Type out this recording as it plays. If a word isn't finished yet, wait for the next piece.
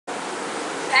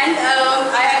And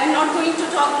I am not going to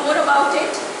talk more about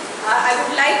it. I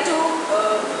would like to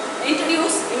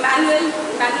introduce Immanuel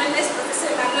Ness, Professor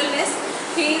Immanuel Ness.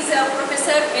 He is a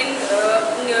professor in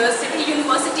City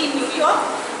University in New York,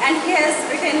 and he has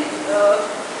written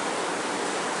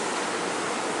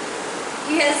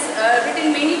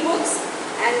many books,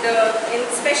 and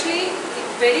especially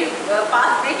very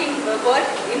path-breaking work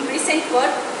in recent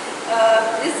work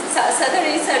is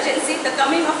Southern Insurgency, the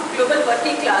Coming of Global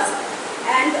Working Class.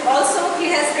 And also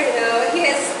he has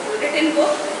written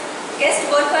book Guest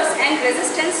Workers and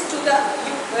Resistance to the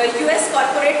US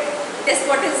Corporate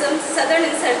Despotism, Southern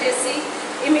Insurgency,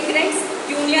 Immigrants,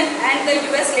 Union and the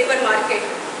US Labor Market.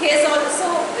 He is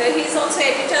also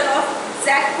editor of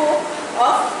Zach Pope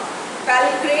of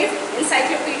Palgrave,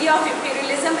 Encyclopedia of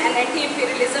Imperialism and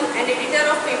Anti-Imperialism, and editor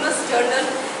of famous journal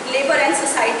Labor and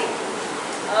Society.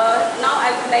 Now I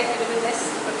would like to give this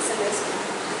Professor Ness.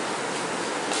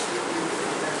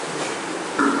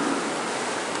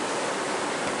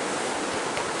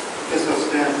 Yes, I'll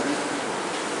stand.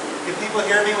 Can people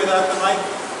hear me without the mic?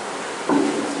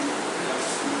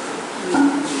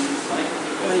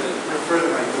 I prefer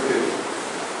the mic. Okay.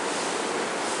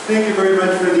 Thank you very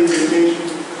much for the invitation,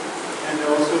 and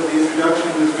also the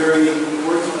introduction was very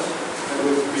important that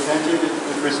was presented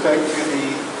with respect to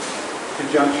the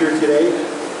conjuncture today.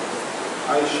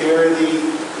 I share the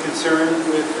concern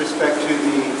with respect to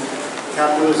the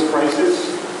capitalist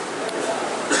crisis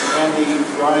and the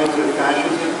rise of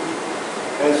fascism,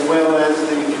 as well as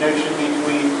the connection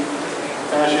between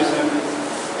fascism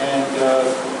and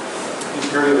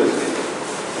imperialism.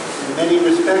 In many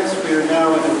respects, we are now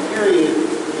in a period,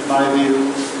 in my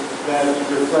view, that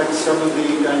reflects some of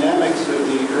the dynamics of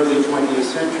the early 20th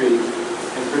century,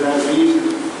 and for that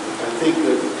reason, I think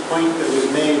the point that was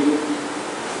made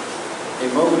a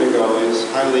moment ago is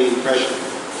highly prescient.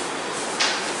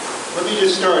 Let me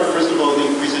just start. First of all, the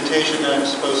presentation that I'm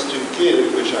supposed to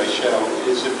give, which I shall,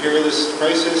 is Imperialist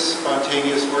Crisis,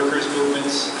 Spontaneous Workers'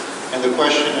 Movements, and the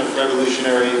question of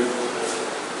revolutionary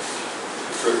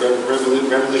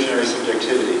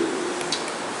subjectivity.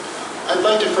 I'd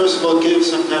like to first of all give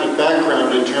some kind of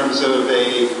background in terms of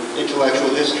an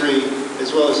intellectual history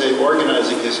as well as an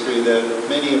organizing history that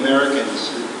many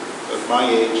Americans of my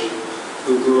age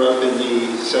who grew up in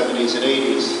the 70s and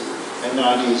 80s and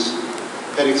 90s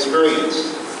had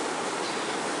experienced.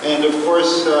 And of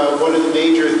course, one of the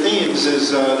major themes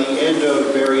is the end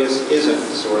of various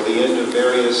isms, or the end of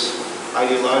various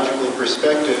ideological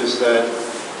perspectives that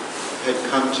had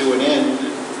come to an end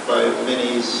by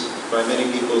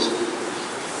many people's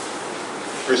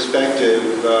perspective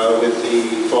with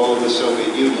the fall of the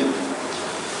Soviet Union.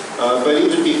 But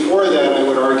even before that, I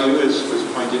would argue, as was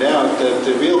pointed out, that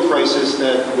the real crisis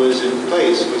that was in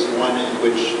place was one in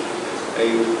which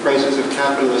a crisis of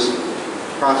capitalist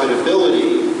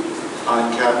profitability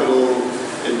on capital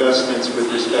investments with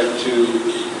respect to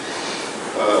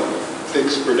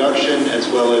fixed production, as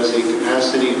well as the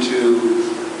capacity to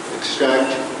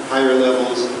extract higher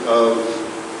levels of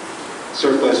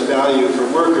surplus value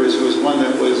from workers, was one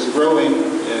that was growing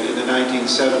in the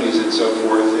 1970s and so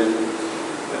forth.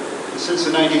 And since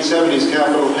the 1970s,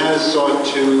 capital has sought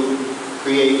to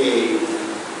create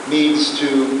a means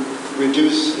to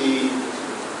reduce the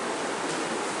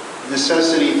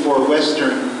necessity for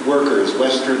Western workers,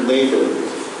 Western labor,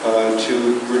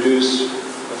 to produce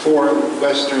for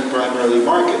Western primarily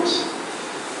markets.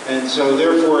 And so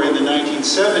therefore in the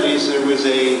 1970s there was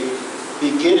a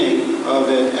beginning of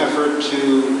an effort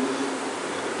to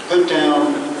put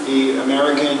down the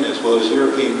American as well as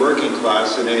European working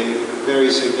class in a very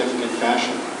significant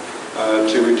fashion,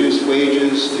 to reduce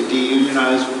wages, to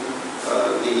de-unionize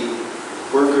the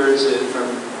workers from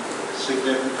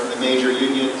the major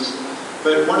unions.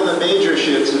 But one of the major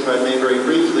shifts, if I may very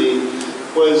briefly,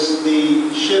 was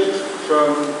the shift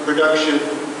from production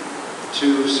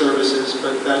to services,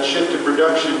 but that shift to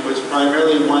production was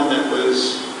primarily one that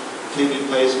was taking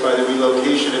place by the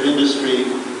relocation of industry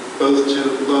both to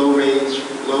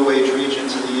low-wage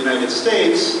regions in the United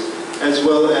States, as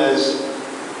well as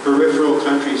peripheral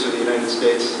countries of the United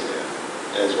States,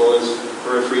 as well as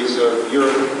peripheries of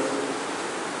Europe.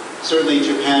 Certainly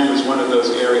Japan was one of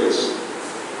those areas.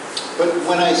 But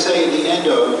when I say the end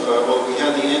of, well, we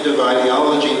had the end of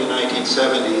ideology in the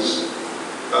 1970s.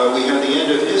 We had the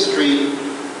end of history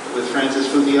with Francis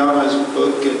Fukuyama's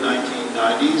book in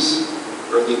 1990s,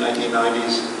 early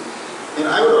 1990s. And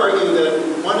I would argue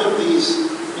that one of these,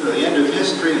 the end of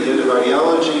history, the end of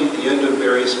ideology, the end of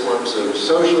various forms of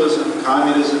socialism,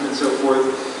 communism, and so forth,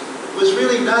 was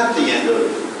really not the end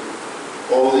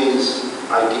of all these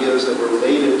ideas that were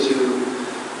related to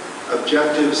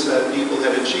objectives that people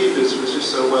had achieved. This was just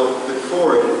so well put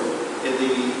forward in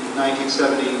the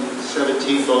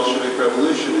 1917 Bolshevik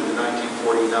Revolution and the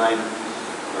 1949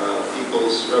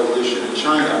 People's Revolution in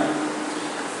China,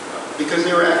 because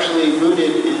they were actually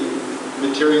rooted in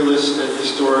materialist and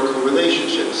historical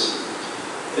relationships.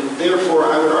 And therefore,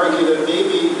 I would argue that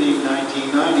maybe the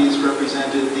 1990s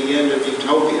represented the end of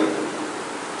utopia.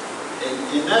 And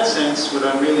in that sense, what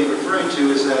I'm really referring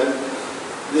to is that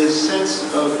this sense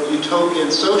of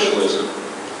utopian socialism,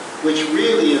 which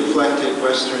really inflected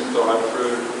Western thought for,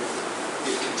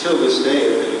 until this day,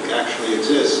 if it actually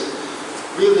exists,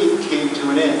 really came to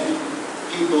an end.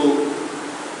 People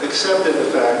accepted the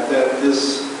fact that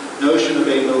this notion of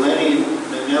a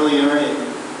millenarian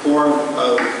form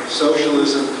of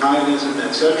socialism, communism,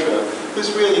 etc.,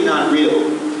 was really not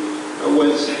real,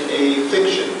 was a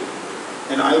fiction.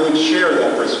 And I would share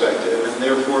that perspective, and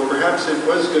therefore perhaps it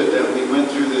was good that we went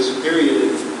through this period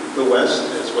in the West,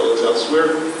 as well as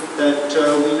elsewhere, that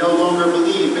we no longer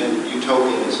believe in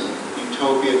utopianism,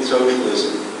 utopian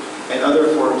socialism, and other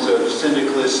forms of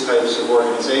syndicalist types of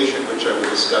organization, which I will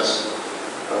discuss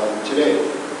today.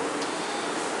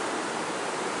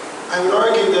 I would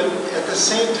argue that at the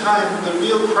same time, the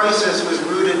real crisis was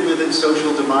rooted within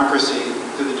social democracy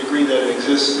to the degree that it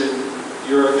exists in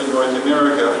Europe and North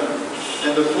America,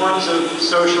 and the forms of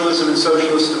socialism and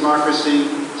socialist democracy,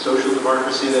 social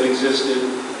democracy that existed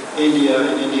in India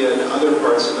and other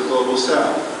parts of the global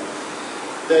South.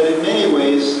 That in many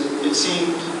ways, it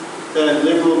seemed that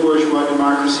liberal bourgeois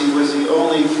democracy was the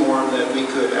only form that we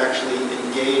could actually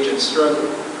engage and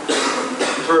struggle.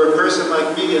 For a person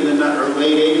like me in the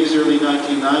late 80s, early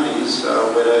 1990s,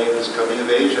 when I was coming of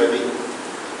age,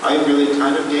 I really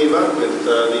kind of gave up with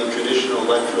the traditional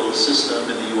electoral system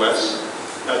in the U.S.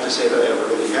 Not to say that I ever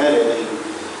really had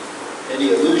any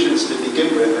illusions to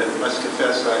begin with. I must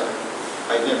confess I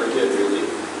never did really.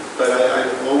 But I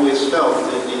always felt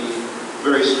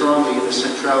very strongly in the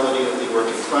centrality of the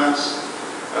working class,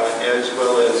 as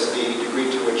well as the degree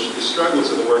to which the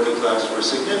struggles of the working class were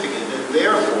significant. And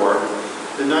therefore,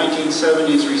 the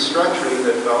 1970s restructuring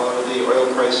that followed the oil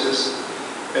crisis,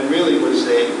 and really was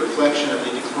a reflection of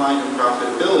the decline in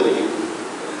profitability,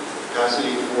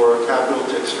 capacity for capital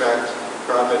to extract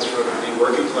profits from the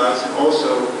working class, and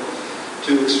also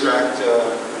to extract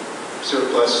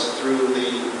surplus through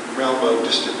the realm of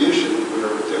distribution, where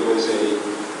there was a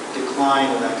decline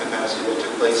in that capacity that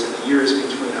took place in the years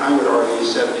between, I would argue,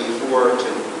 74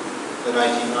 to the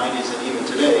 1990s and even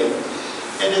today.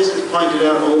 And as is pointed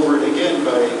out over and again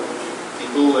by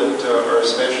people that are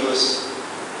specialists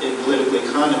in political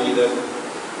economy, that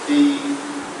the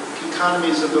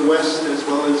economies of the West, as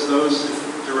well as those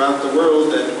throughout the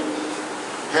world that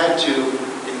had to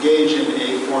engage in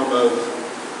a form of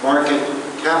market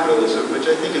capitalism, which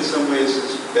I think in some ways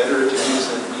is better to use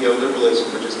than neoliberalism,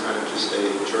 which is kind of just a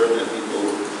term that people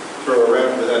throw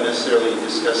around without necessarily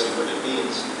discussing what it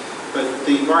means. But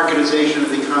the marketization of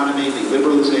the economy, the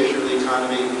liberalization of the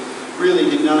economy, really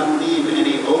did not leave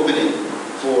any opening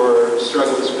for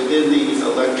struggles within the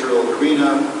electoral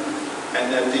arena,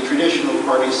 and that the traditional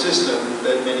party system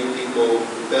that many people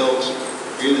felt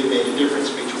really made a difference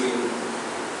between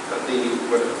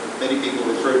what many people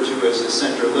refer to as the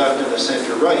center-left and the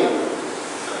center-right,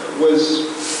 was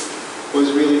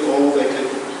really all that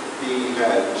could be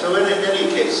had. So in any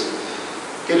case,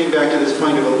 getting back to this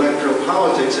point of electoral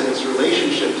politics and its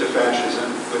relationship to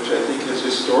fascism, which I think has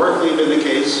historically been the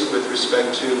case with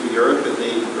respect to Europe in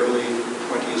the early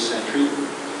 20th century,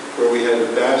 where we had a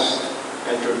vast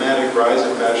and dramatic rise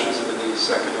of fascism in the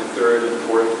second and third and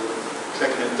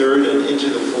into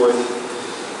the fourth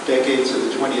decades of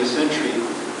the 20th century,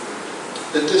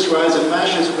 that this rise of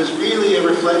fascism was really a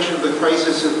reflection of the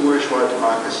crisis of bourgeois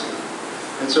democracy.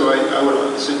 And so I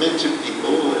would submit to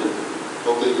people, and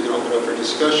hopefully we can open up for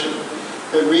discussion,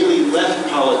 that really left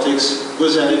politics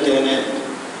was at a dead end.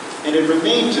 And it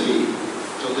remained to be,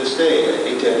 till this day,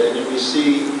 a dead end. And we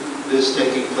see this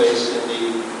taking place in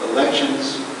the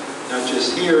elections, not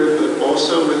just here, but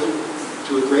also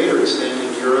to a greater extent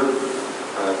in Europe,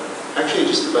 actually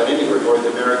just about anywhere, North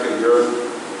America, Europe,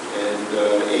 and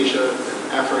Asia,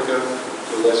 and Africa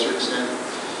to a lesser extent.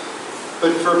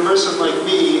 But for a person like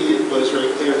me, it was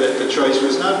very clear that the choice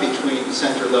was not between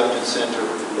center-left and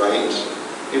center-right.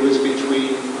 It was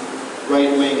between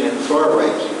right-wing and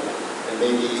far-right, and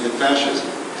maybe even fascism.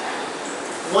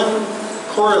 One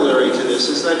corollary to this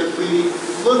is that if we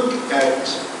look at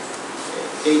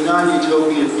a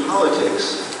non-utopian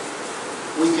politics,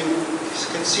 we can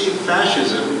conceive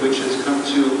fascism, which has come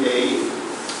to a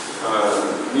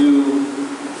new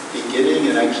beginning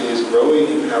and actually is growing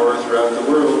in power throughout the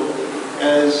world,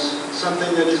 as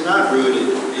something that is not rooted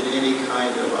in any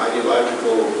kind of ideological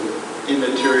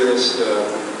imperialist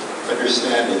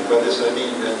understanding. By this I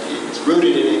mean that it's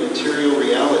rooted in a material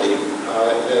reality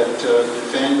that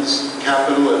defends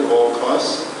capital at all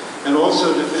costs, and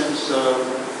also defends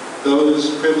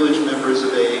those privileged members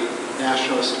of a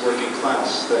nationalist working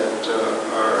class that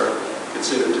are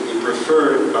considered to be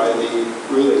preferred by the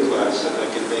ruling class, and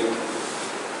that can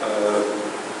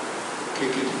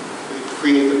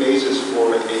create the basis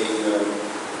for a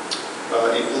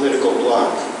political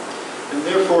bloc. And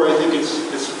therefore, I think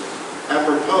it's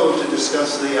apropos to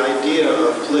discuss the idea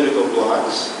of political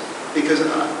blocs, because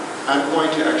I'm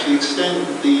going to actually extend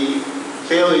the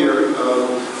failure of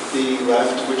the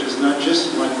left, which is not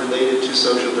just one related to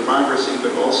social democracy,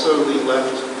 but also the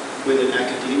left within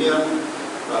academia,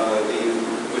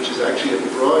 which is actually a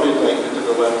broad indictment of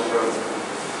the left from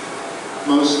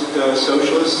most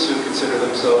socialists who consider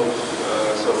themselves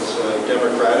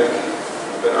democratic,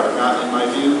 but are not, in my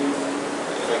view.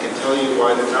 And I can tell you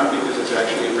why they're not, because it's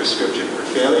actually a prescription for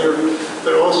failure.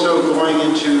 But also going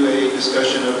into a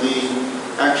discussion of the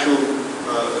actual,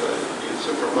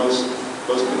 so for most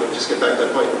people, just get back to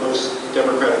that point, most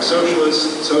democratic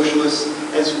socialists,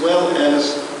 as well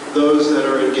as those that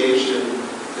are engaged in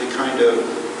the kind of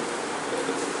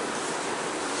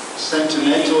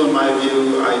sentimental, in my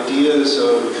view, ideas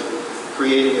of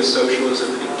creating a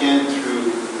socialism, again,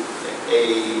 through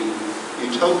a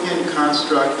utopian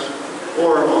construct,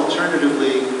 or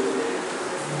alternatively,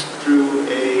 through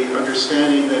a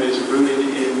understanding that is rooted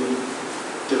in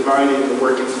dividing the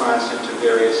working class into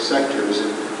various sectors,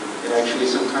 and actually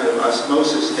some kind of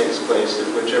osmosis takes place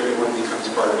in which everyone becomes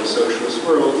part of a socialist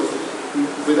world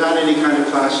without any kind of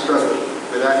class struggle,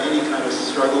 without any kind of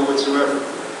struggle whatsoever.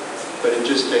 But it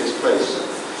just takes place.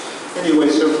 Anyway,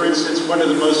 so for instance, one of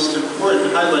the most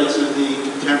important highlights of the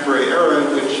contemporary era,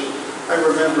 which I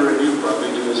remember, and you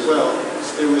probably do as well,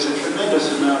 there was a tremendous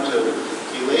amount of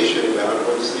elation about,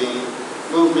 was the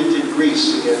movement in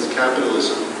Greece against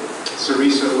capitalism.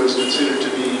 Syriza was considered to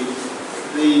be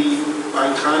the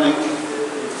iconic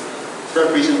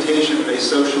representation of a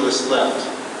socialist left.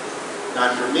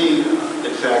 Not for me,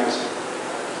 in fact,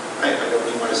 I don't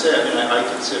even want to say it. I mean, I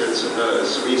considered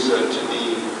Syriza to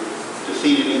be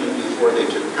defeated even before they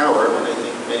took power, and I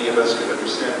think many of us can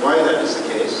understand why that is the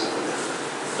case.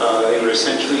 They were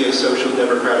essentially a social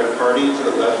democratic party to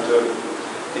the left of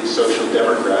the social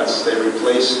democrats. They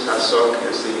replaced PASOK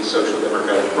as the social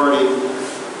democratic party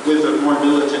with a more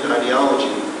militant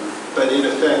ideology, but in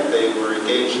effect they were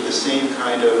engaged in the same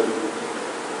kind of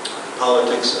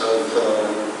politics of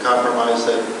compromise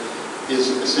that is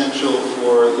essential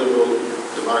for liberal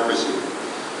democracy,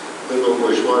 liberal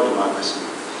bourgeois democracy.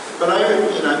 But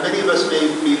many of us may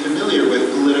be familiar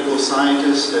with political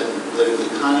scientists and political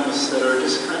economists that are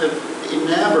just kind of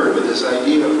enamored with this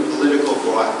idea of political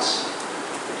blocs.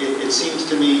 It seems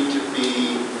to me to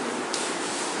be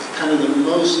kind of the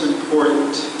most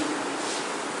important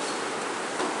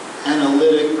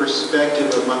analytic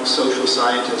perspective among social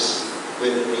scientists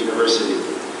within the university.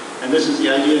 And this is the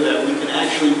idea that we can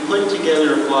actually put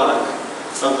together a bloc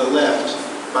of the left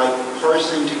by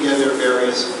parsing together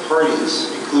various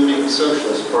parties, including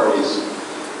socialist parties.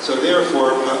 So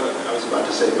therefore, I was about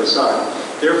to say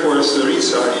PASOK, therefore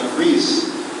Syriza in Greece,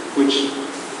 which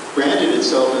branded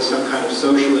itself as some kind of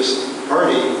socialist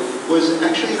party, was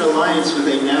actually in alliance with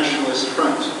a nationalist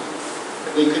front.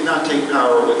 They could not take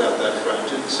power without that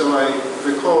front. And so I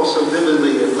recall so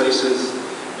vividly the places,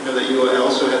 that you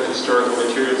also had the historical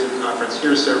materials conference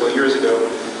here several years ago.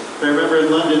 But I remember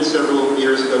in London several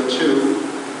years ago too,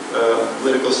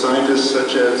 political scientists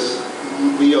such as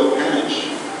Leo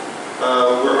Panitch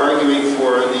were arguing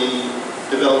for the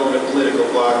development of political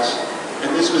blocs.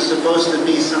 And this was supposed to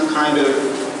be some kind of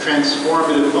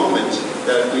transformative moment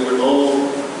that we would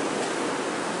all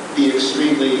be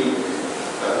extremely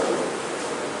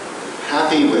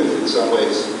happy with in some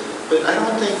ways. But I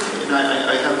don't think, and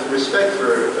I have respect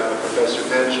for Professor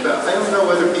Panitch, but I don't know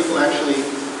whether people actually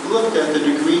looked at the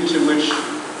degree to which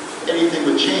anything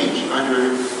would change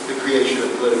under the creation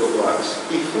of political blocs.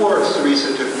 Before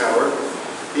Syriza took power,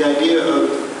 the idea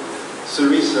of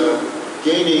Syriza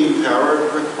gaining power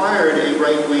required a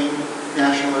right-wing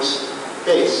nationalist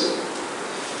base.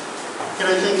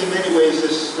 And I think in many ways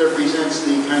this represents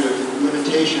the kind of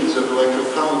limitations of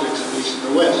electoral politics, at least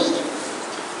in the West.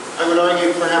 I would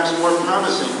argue perhaps more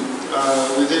promising,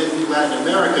 within Latin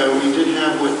America, we did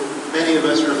have what many of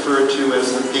us referred to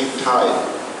as the pink tide,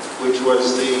 which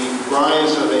was the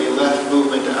rise of a left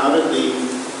movement out of the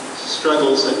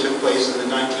struggles that took place in the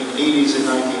 1980s and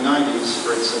 1990s,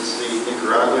 for instance, the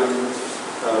Nicaraguan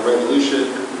revolution,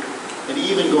 and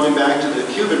even going back to the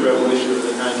Cuban revolution of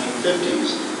the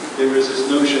 1950s, there was this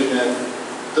notion that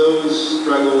those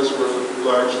struggles were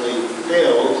largely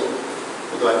failed,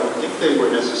 although I don't think they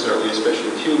were necessarily,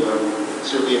 especially Cuba,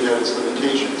 certainly it had its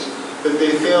limitations. But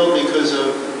they failed because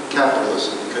of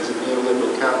capitalism, because of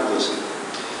neoliberal capitalism.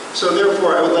 So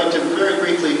therefore, I would like to very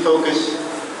briefly focus,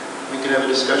 we can have a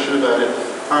discussion about it,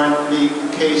 on the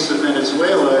case of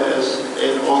Venezuela as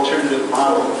an alternative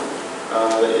model.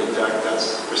 In fact,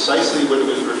 that's precisely what it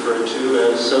was referred to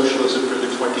as socialism for the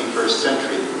 21st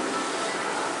century.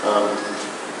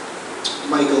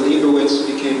 Michael Leibowitz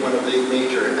became one of the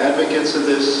major advocates of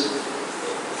this,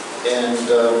 and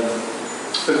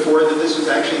put forward that this was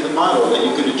actually the model, that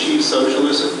you could achieve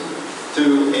socialism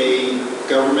through a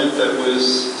government that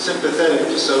was sympathetic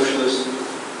to socialist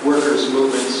workers'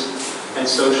 movements and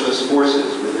socialist forces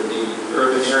within the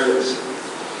urban areas,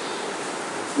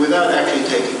 without actually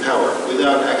taking power,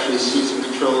 without actually seizing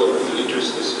control over the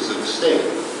interstices of the state.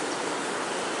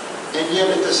 And yet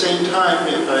at the same time,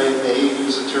 if I may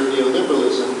use the term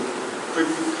neoliberalism,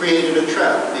 created a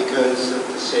trap, because at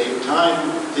the same time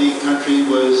the country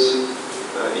was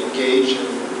engaged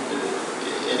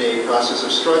in a process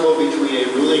of struggle between a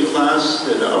ruling class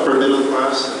and an upper middle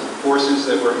class, and forces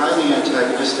that were highly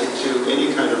antagonistic to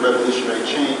any kind of revolutionary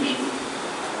change,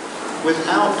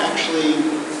 without actually,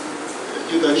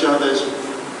 Hugo Chavez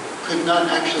could not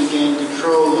actually gain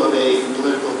control of a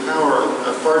political power,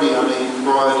 a party on a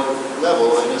broad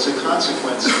level, and as a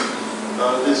consequence,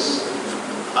 this,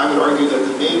 I would argue that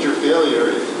the major failure,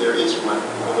 if there is one,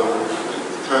 although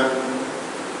time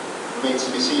remains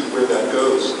to be seen where that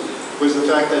goes, was the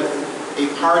fact that a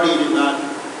party did not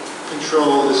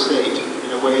control the state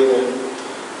in a way that,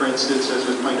 for instance, as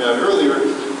was pointed out earlier,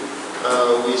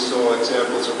 we saw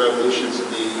examples of revolutions in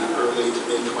the early to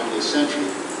mid-20th century.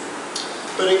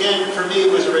 But again, for me,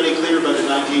 it was already clear by the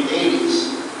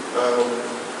 1980s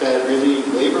that really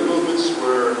labor movements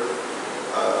were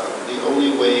the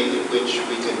only way in which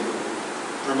we can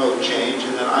promote change,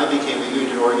 and then I became a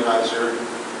union organizer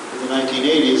in the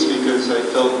 1980s because I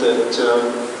felt that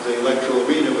the electoral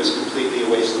arena was completely a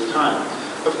waste of time.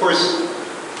 Of course,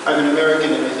 I'm an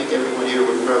American, and I think everyone here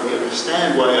would probably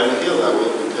understand why I feel that way,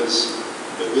 because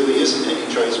there really isn't any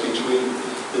choice between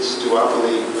this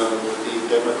duopoly of the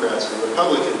Democrats and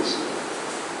Republicans.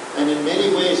 And in many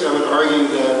ways, I would argue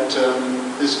that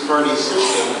this party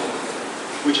system,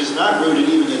 which is not rooted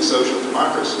even in social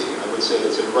democracy, I would say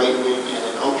it's a right-wing and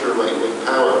an ultra-right-wing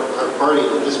party.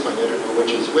 At this point, I don't know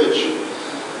which is which.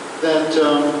 That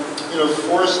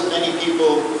forced many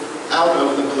people out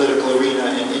of the political arena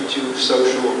and into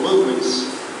social movements.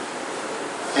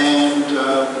 And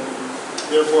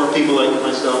therefore, people like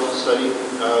myself studied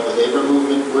the labor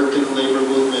movement, worked in the labor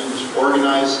movement,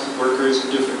 organized workers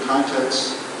in different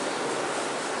contexts.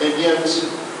 And yet,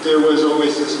 there was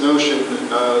always this notion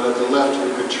that the left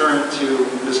would return to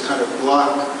this kind of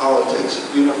bloc politics,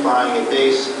 unifying a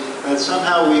base, and that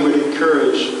somehow we would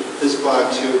encourage this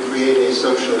bloc to create a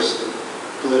socialist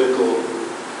political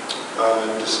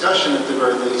discussion at the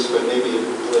very least, but maybe a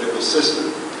political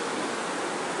system.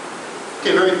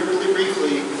 Okay, very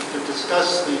briefly, to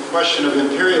discuss the question of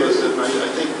imperialism, I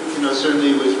think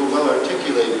certainly was well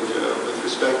articulated with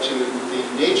respect to the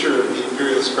nature of the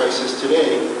imperialist crisis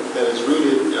today, that is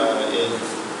rooted in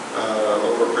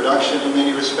overproduction in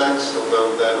many respects,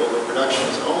 although that overproduction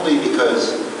is only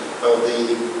because of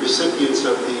the recipients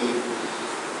of the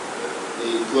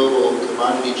global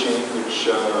commodity chain, which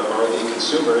are the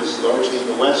consumers, largely in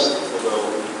the West, although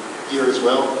here as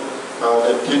well,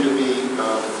 that tend to be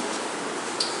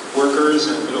workers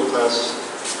and middle-class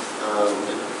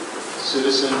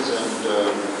citizens and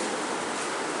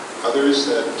others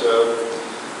that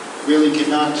really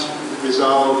cannot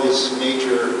resolve this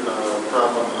major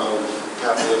problem of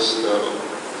capitalist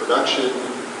production.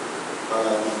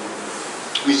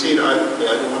 We see, I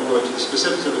don't want to go into the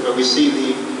specifics of it, but we see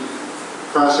the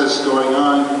process going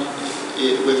on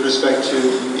with respect to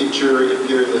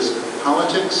inter-imperialist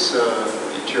politics,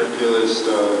 inter-imperialist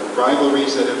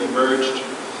rivalries that have emerged,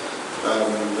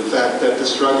 the fact that the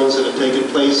struggles that have taken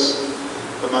place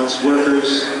amongst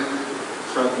workers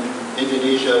from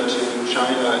Indonesia to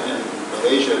China and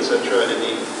Malaysia, etc., in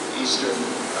the eastern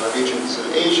regions of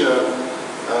Asia,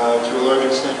 to a large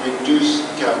extent reduced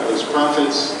capitalist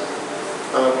profits.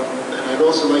 And I'd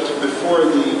also like to put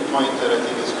forward the point that I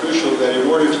think is crucial, that in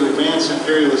order to advance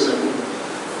imperialism,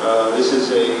 this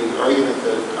is an argument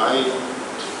that I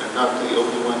am not the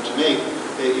only one to make,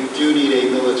 that you do need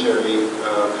a military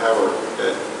power.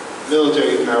 That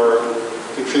military power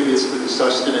contributes to the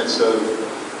sustenance of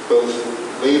both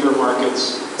labor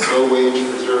markets, low-wage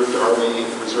reserve armies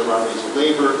of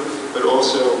labor, but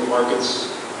also markets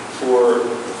for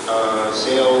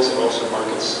sales, and also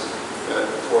markets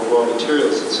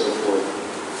materials and so forth.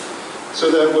 So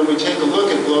that when we take a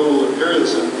look at global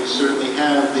imperialism, we certainly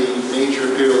have the major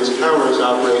imperialist powers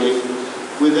operating.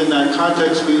 Within that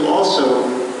context, we also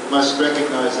must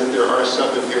recognize that there are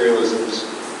sub-imperialisms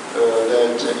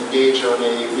that engage on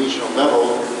a regional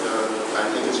level. I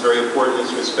think it's very important in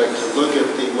this respect to look at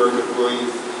the work of Rui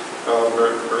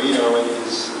Marino, and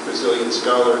his Brazilian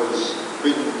scholar, who's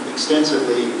written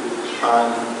extensively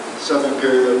on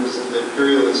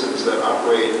sub-imperialisms that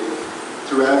operate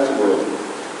throughout the world.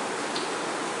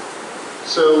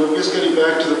 So just getting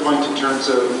back to the point in terms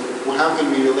of, well, how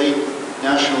can we relate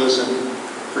nationalism,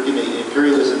 forgive me,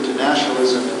 imperialism to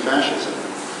nationalism and fascism,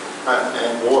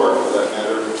 and war for that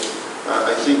matter.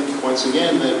 I think once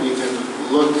again that we can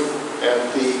look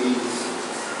at the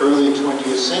early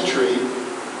 20th century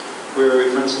where,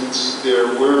 for instance, there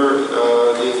were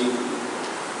the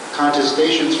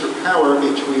contestations for power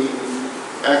between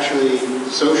actually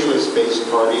socialist-based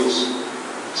parties,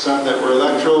 some that were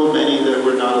electoral, many that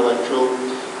were not electoral,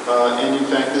 and in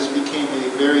fact this became a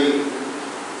very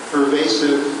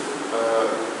pervasive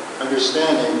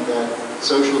understanding that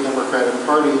social democratic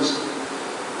parties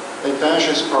and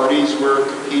fascist parties were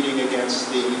competing against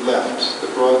the left, the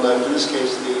broad left, in this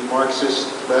case the Marxist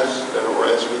left, or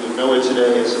as we know it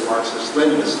today as the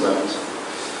Marxist-Leninist left.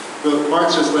 The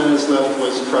Marxist-Leninist left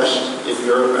was crushed in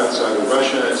Europe outside of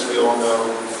Russia, as we all know,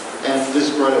 and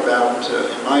this brought about,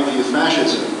 in my view,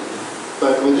 fascism.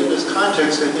 But within this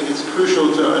context, I think it's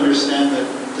crucial to understand that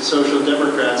the Social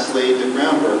Democrats laid the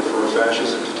groundwork for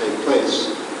fascism to take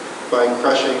place by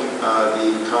crushing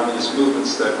the communist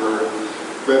movements that were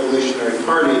revolutionary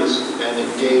parties and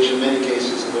engaged in many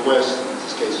cases in the West, in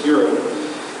this case Europe,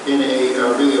 in a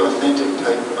really authentic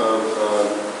type of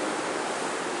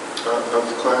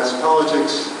class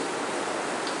politics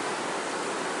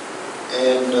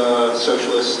and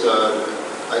socialist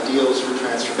ideals for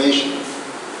transformation.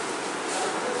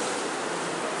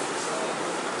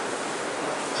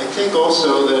 I think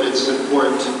also that it's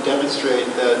important to demonstrate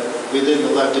that within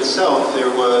the left itself there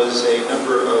was a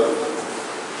number of,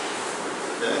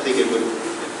 I think it would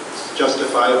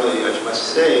justifiably, I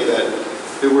must say, that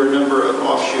there were a number of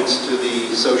offshoots to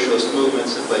the socialist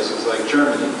movements in places like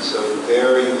Germany. So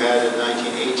there you had in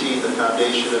 1918 the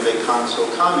foundation of a console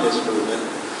communist movement,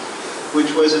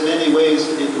 which was in many ways,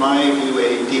 in my view,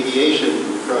 a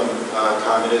deviation from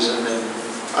communism and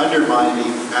undermined the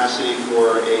capacity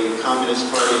for a communist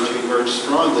party to emerge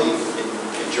strongly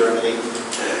in Germany.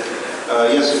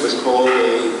 Yes, it was called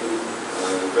a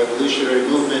revolutionary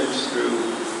movement through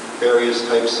various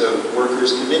types of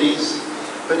workers' committees,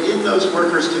 but in those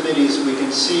workers' committees we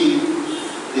can see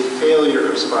the failure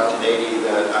of spontaneity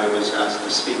that I was asked to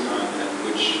speak on, and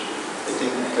which I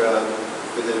think,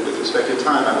 with respect to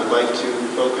time, I would like to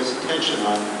focus attention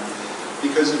on,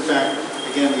 because in fact,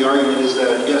 again, the argument is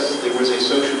that, yes, there was a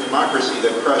social democracy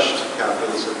that crushed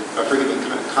capitalism,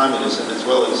 communism, as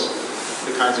well as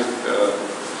the kinds of,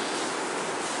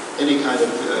 any kind of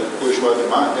bourgeois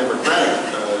democratic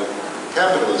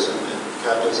capitalism and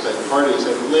capitalist-type parties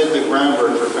that laid the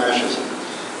groundwork for fascism.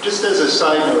 Just as a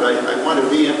side note, I want to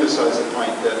re-emphasize the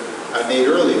point that I made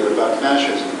earlier about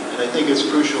fascism, and I think it's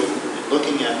crucial in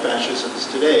looking at fascisms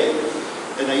today,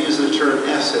 and I use the term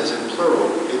S as in plural,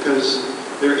 because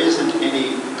there isn't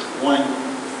any one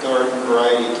garden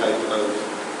variety type of,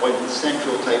 one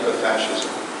central type of fascism.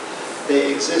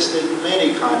 They exist in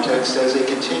many contexts as a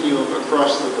continuum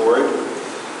across the board,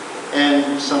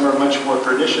 and some are much more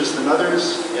pernicious than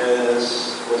others,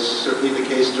 as was certainly the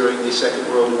case during the Second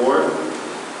World War.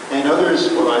 And others,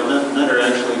 well, none are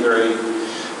actually very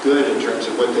good in terms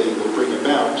of what they will bring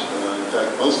about. In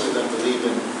fact, most of them believe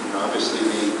in, obviously,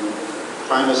 the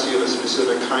primacy of a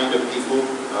specific kind of people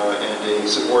and a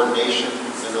subordination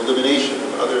and elimination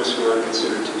of others who are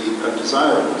considered to be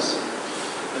undesirables.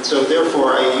 And so,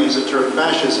 therefore, I use the term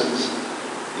fascisms.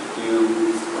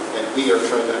 And we are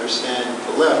trying to understand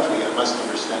the left, we must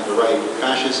understand the right.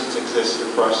 Fascisms exist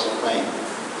across the plane.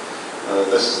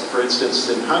 Thus, for instance,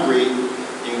 in Hungary,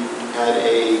 you had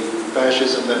a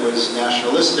fascism that was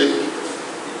nationalistic.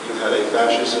 You had a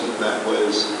fascism that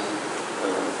was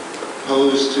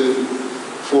opposed to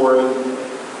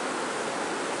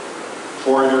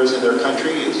foreigners in their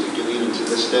country, as you do even to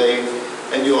this day.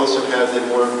 And you also have the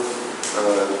more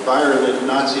virulent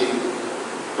Nazi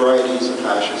varieties of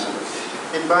fascism.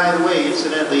 And by the way,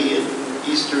 incidentally, in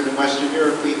Eastern and Western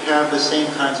Europe, we have the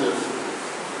same kinds of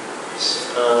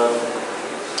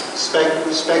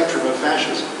spectrum of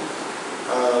fascism.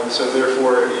 So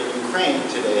therefore, in Ukraine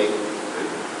today,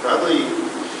 probably,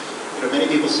 many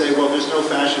people say, well, there's no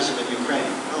fascism in Ukraine.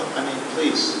 Well, I mean,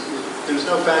 please, there's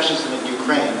no fascism in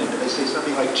Ukraine. And they say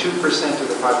something like 2% of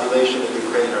the population of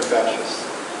Ukraine are fascists.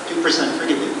 2%,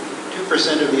 forgive me,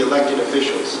 2% of the elected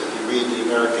officials, if you read the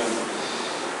American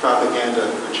propaganda,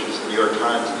 which is the New York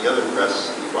Times and the other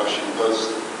press, the Washington Post,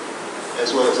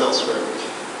 as well as elsewhere,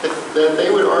 that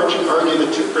they would argue that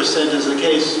 2% is the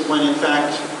case when in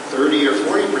fact 30 or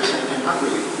 40% in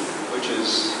Hungary, which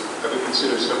is, I would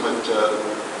consider, somewhat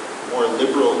more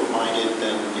liberal-minded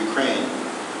than Ukraine.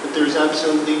 But there's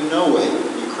absolutely no way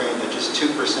in Ukraine that just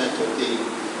 2% of the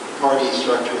party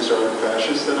structures are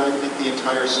fascist, and I think the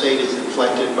entire state is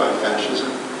inflected by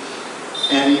fascism.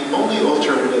 And the only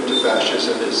alternative to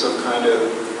fascism is some kind of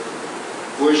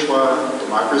bourgeois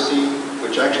democracy,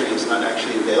 which actually is not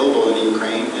actually available in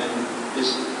Ukraine and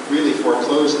is really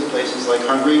foreclosed in places like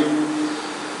Hungary.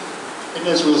 And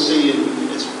as we'll see,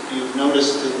 as you've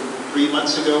noticed, 4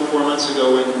 months ago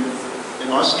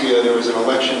in Austria, there was an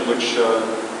election which,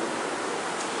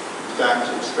 in fact,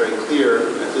 it's very clear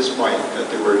at this point that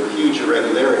there were huge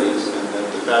irregularities and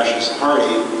that the fascist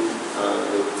party,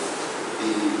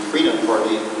 the Freedom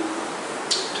Party,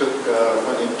 took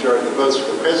one of the majority of the votes for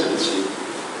the presidency.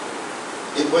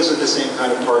 It wasn't the same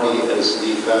kind of party as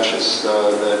the fascists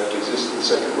that existed in the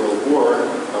Second World War,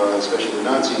 especially the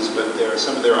Nazis, but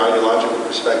some of their ideological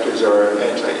perspectives are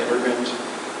anti-immigrant,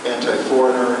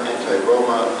 anti-foreigner,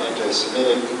 anti-Roma,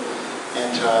 anti-Semitic,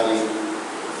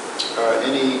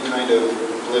 any kind of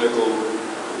political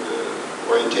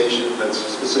orientation that's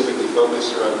specifically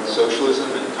focused around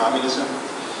socialism and communism,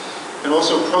 and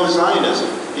also pro-Zionism.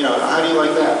 You know, how do you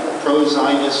like that? A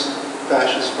pro-Zionist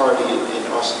fascist party in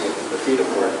Austria, the Freedom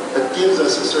Party. That gives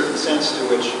us a certain sense to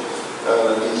which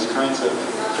these kinds of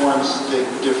forms take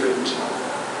different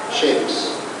shapes.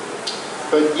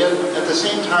 But yet, at the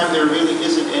same time, there really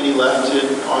isn't any left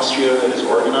in Austria that is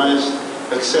organized,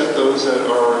 except those that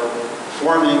are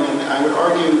forming. And I would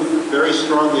argue very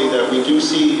strongly that we do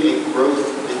see a growth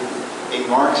in a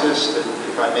Marxist, and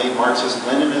if I may,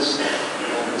 Marxist-Leninist,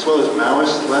 as well as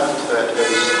Maoist left that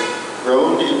has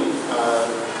grown in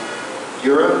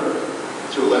Europe,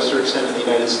 to a lesser extent in the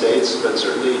United States, but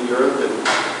certainly in Europe. And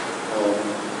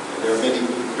there are many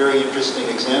very interesting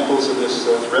examples of this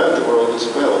throughout the world as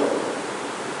well.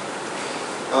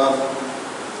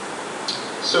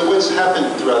 So what's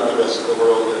happened throughout the rest of the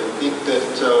world? I think that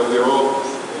we're all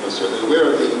certainly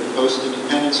aware of the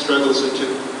post-independence struggles that took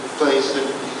place. And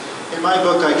in my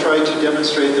book, I tried to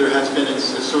demonstrate there has been a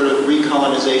sort of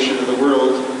recolonization of the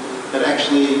world that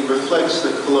actually reflects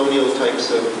the colonial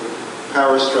types of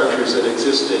power structures that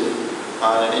existed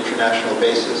on an international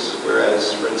basis,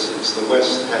 whereas, for instance, the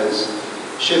West has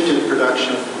shifted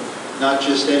production not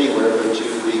just anywhere, but to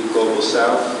the global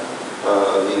South,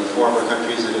 the former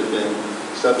countries that have been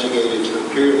subjugated to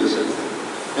imperialism.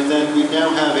 And then we now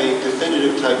have a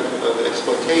definitive type of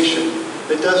exploitation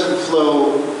that doesn't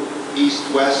flow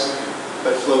east-west,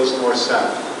 but flows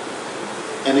north-south.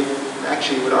 And it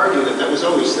actually would argue that that was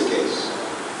always the case.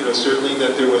 Certainly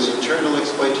that there was internal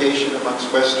exploitation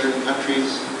amongst Western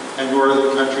countries and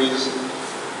Northern countries,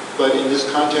 but in this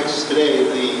context today,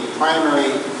 the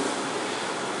primary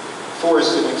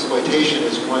force in exploitation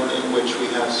is one in which we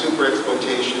have super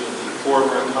exploitation of the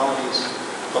former colonies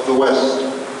of the West.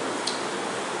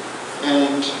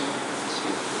 And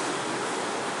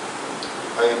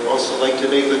I also like to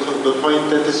make the point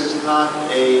that this is does not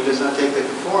take the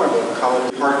form of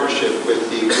colony partnership with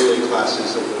the ruling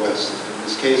classes of the West. In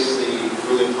this case, the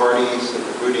ruling parties and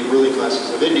the ruling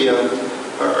classes of India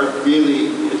are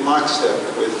really in lockstep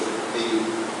with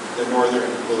the northern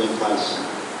ruling class.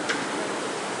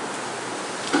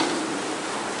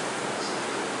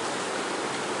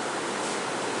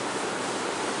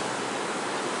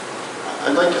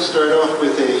 I'd like to start off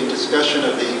with a discussion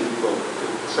of the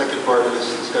second part of this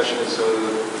discussion is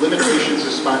limitations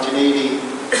of spontaneity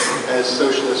as a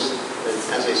socialist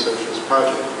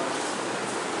project.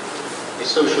 A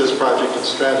socialist project and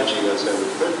strategy, as I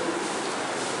would put it.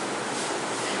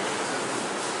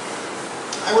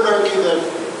 I would argue that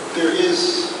there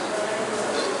is,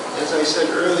 as I said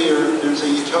earlier, there's a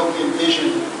utopian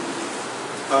vision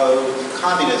of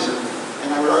communism,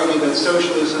 and I would argue that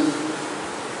socialism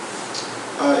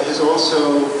is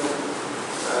also,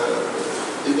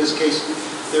 in this case,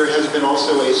 there has been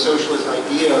also a socialist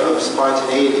idea of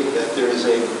spontaneity, that there is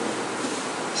a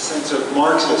sense of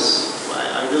Marxists.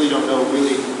 I really don't know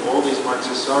really who all these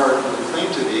Marxists are who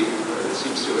claim to be. It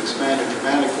seems to have expanded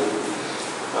dramatically.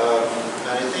 And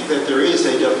I think that there is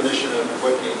a definition of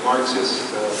what a Marxist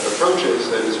approach is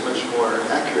that is much more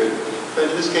accurate. But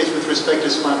in this case, with respect to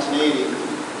spontaneity,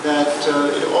 that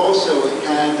it also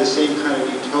had the same kind of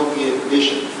utopian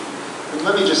vision. And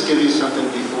let me just give you something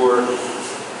before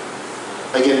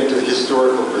I get into the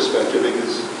historical perspective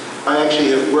because I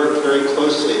actually have worked very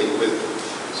closely with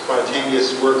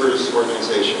spontaneous workers'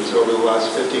 organizations over the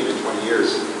last 15 to 20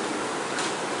 years.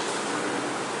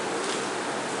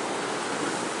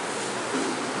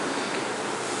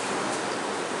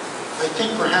 I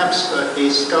think perhaps a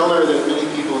scholar that many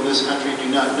people in this country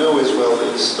do not know as well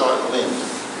is Stott Lin,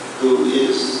 who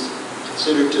is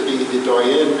considered to be the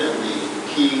doyen and the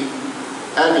key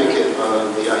advocate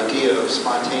of the idea of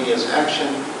spontaneous action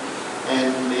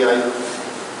and the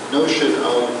notion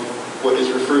of what is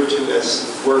referred to as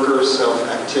worker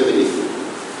self-activity.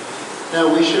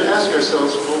 Now we should ask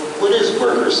ourselves, well, what is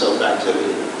worker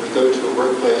self-activity? When we go to a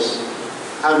workplace,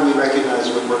 how do we recognize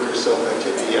what worker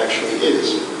self-activity actually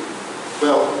is?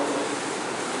 Well,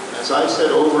 as I've said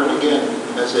over and again,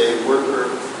 as a worker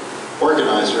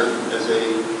organizer, as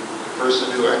a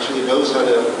person who actually knows how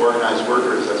to organize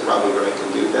workers, that's probably what I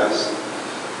can do best,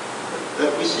 that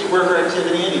we see worker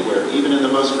activity anywhere, even in the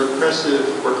most repressive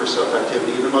worker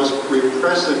self-activity, in the most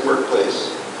repressive workplace.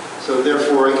 So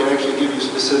therefore, I can actually give you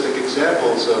specific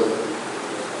examples of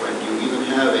when you even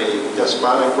have a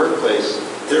despotic workplace,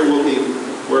 there will be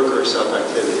worker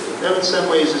self-activity. Now, in some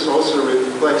ways, this also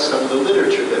reflects some of the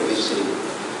literature that we see,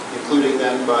 including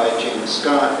that by James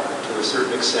Scott, to a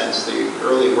certain extent, the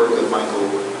early work of Michael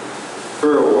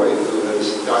Burroy, who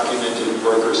has documented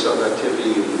worker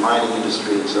self-activity in the mining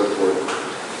industry and so forth.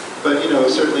 But, you know,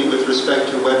 certainly with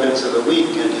respect to weapons of the weak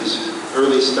and his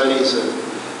early studies of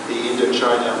the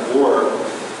Indochina War,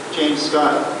 James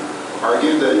Scott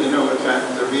argued that, you know, in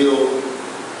fact, the real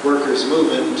workers'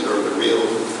 movement, or the real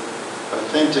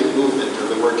authentic movement of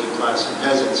the working class and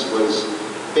peasants, was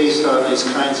based on these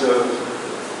kinds of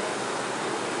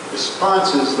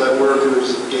responses that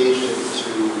workers engaged in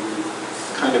to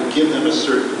kind of give them a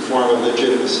certain form of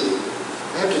legitimacy.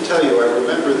 I have to tell you, I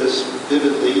remember this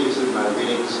vividly in my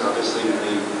readings, obviously,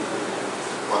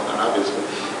 well, not obviously.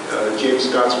 James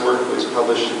Scott's work was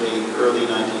published in the early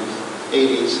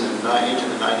 1980s and into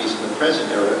the 90s in the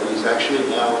present era. He's actually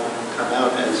now come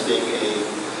out as being an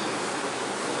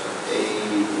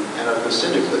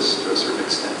anarcho-syndicalist to a certain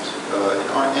extent, an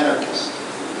anarchist.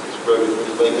 He wrote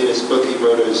the latest book he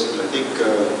wrote is, I think,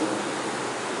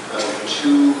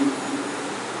 two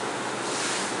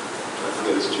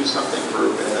something for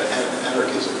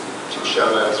anarchism, two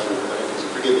shout-outs for anarchism.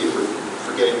 Forgive me for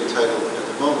forgetting the title at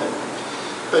the moment.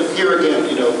 But here again,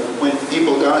 you know, when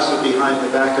people gossip behind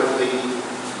the back of the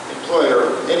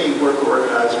employer, any worker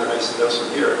organizer, and I know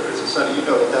some here, you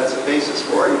know that that's the basis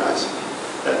for organizing.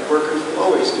 That workers will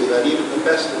always do that, even the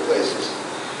best of places.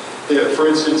 For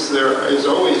instance, there is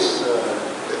always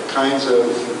kinds of,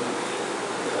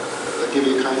 I'll give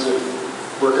you kinds of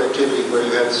work activity where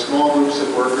you have small groups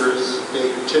of workers, they're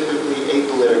typically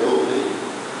apolitical,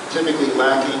 typically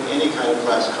lacking any kind of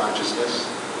class consciousness,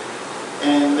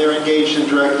 and they're engaged in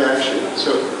direct action.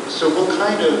 So what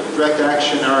kind of direct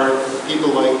action are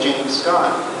people like James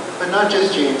Scott, but not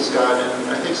just James Scott, and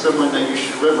I think someone that you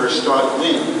should remember, Stott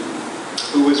Lin,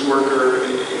 who was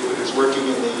working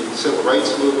in the civil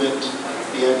rights movement,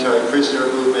 the anti-prisoner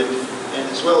movement, and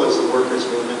as well as the workers'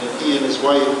 movement. And he and his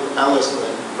wife, Alice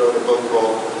Lin, wrote a book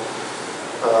called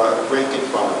Rank and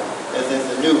File, and then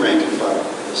the new Rank and File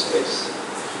in this case.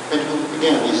 And who,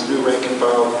 again, these new Rank and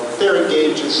File, they're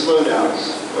engaged in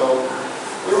slowdowns. Well,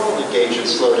 we're all engaged in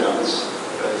slowdowns.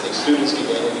 I think students can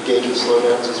engage in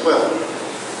slowdowns as well.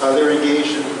 They're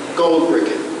engaged in gold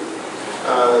bricking,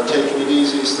 taking it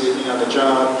easy, sleeping on the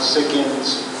job,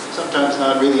 sick-ins, sometimes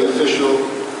not really official,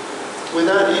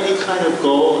 without any kind of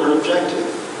goal or objective.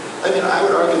 I mean, I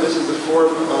would argue this is a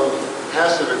form of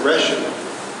passive aggression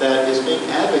that is being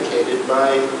advocated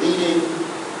by leading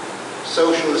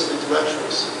socialist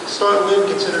intellectuals. Stott Lin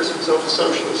considers himself a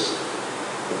socialist.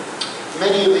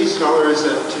 Many of these scholars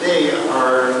that today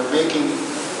are making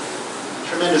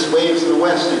tremendous waves in the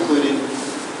West, including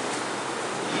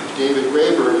David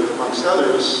Graeber, amongst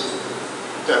others,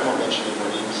 I won't mention any more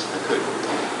names, I could.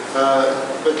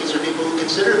 But these are people who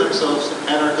consider themselves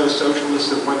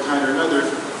anarcho-socialists of one kind or another,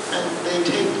 and they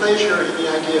take pleasure in the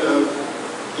idea of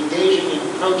engaging in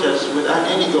protests without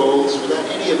any goals, without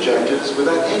any objectives,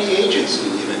 without any agency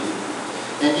even.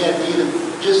 And yet, even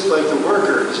just like the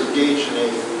worker is engaged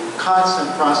in a constant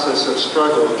process of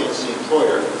struggle against the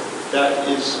employer, that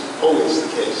is always the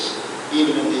case.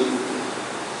 Even in the,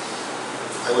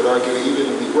 I would argue, even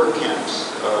in the work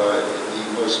camps,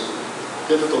 in the most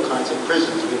difficult kinds of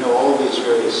prisons, we know all these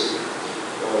various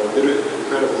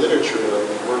incredible literature of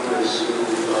workers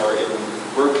who are in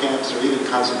work camps or even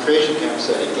concentration camps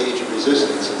that engage in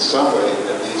resistance in some way,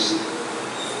 at least.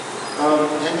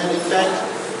 And then, in fact,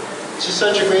 to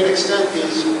such a great extent,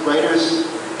 these writers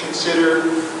consider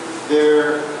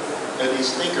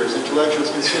these thinkers,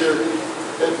 intellectuals, consider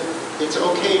that it's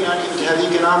okay not even to have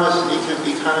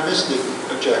economistic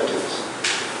objectives.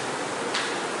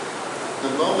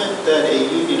 The moment that a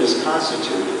union is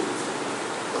constituted,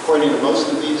 according to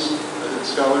most of these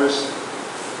scholars,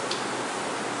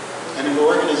 and an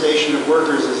organization of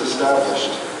workers is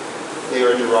established, they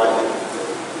are derided.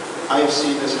 I have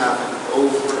seen this happen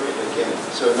over and again.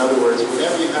 So in other words,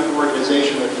 whenever you have an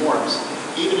organization that forms,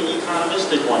 even an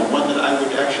economistic one that I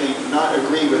would actually not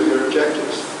agree with their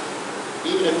objectives,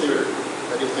 even if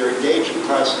they're engaged in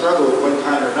class struggle of one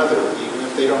kind or another, even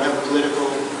if they don't have a political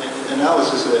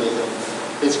analysis of anything,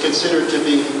 it's considered to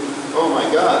be, oh my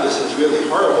God, this is really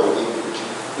horrible.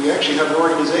 We actually have an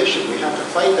organization. We have to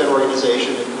fight that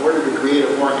organization in order to create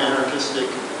a more anarchistic,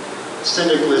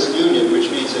 syndicalist union, which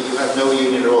means that you have no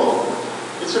union at all.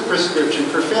 It's a prescription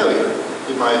for failure,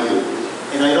 in my view.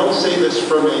 And I don't say this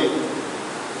from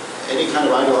any kind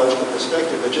of ideological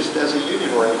perspective, but just as a union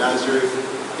organizer,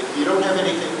 if you don't have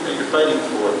anything that you're fighting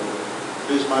for,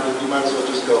 you might as well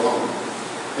just go home.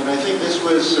 And I think this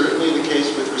was certainly the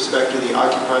case with respect to the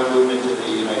Occupy movement in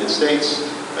the United States.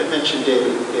 I mentioned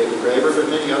David Graeber, but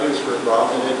many others were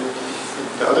involved in it.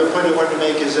 The other point I wanted to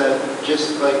make is that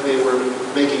just like they were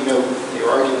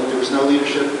arguing that there was no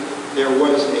leadership, there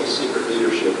was a secret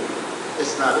leadership.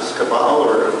 It's not a cabal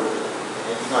or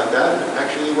anything like that.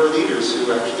 Actually, were leaders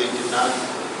who actually did not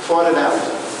fought it out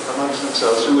amongst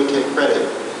themselves, who would take credit,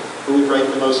 who would write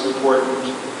the most important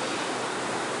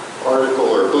article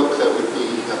or book that would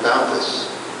be about this.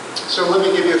 So let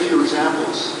me give you a few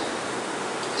examples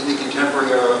in the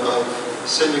contemporary era of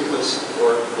syndicalist,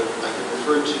 or what I can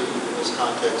refer to in this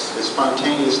context as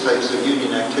spontaneous types of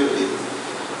union activity.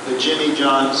 The Jimmy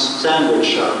John's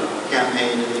Sandwich Shop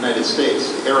campaign in the United States.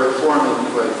 Eric Foreman,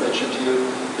 who I mentioned to you,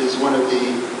 is one of the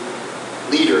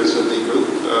leaders of the group,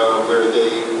 where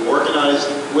they organized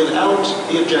without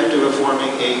the objective of forming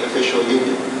an official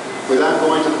union, without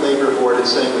going to the labor board and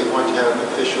saying we want to have an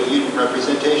official union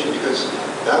representation, because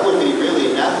that would be really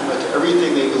anathema to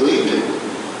everything they believed in.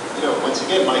 Once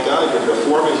again, my God, you're going to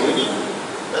form a union?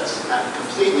 That's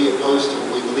completely opposed to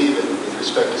what we believe in with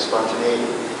respect to spontaneity.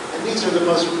 And these are the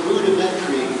most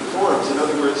rudimentary forms. In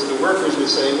other words, the workers would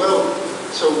say, well,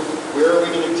 so where are we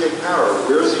going to take power?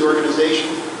 Where's the organization?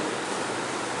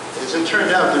 As it turned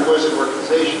out, there was an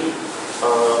organization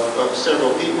of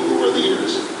several people who were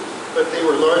leaders, but they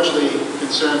were largely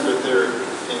concerned with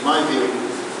in my view,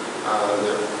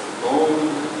 their own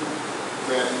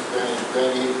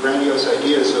grandiose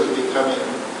ideas of becoming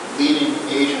leading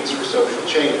agents for social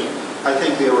change. I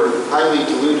think they were highly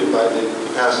deluded by the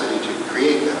capacity to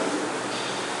create that.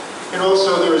 And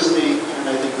also there was and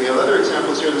I think we have other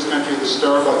examples here in this country, the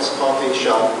Starbucks coffee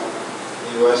shop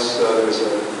in the US. There's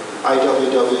a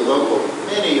IWW local.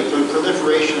 Many of the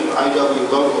proliferation of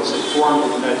IW locals that formed in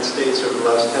the United States over the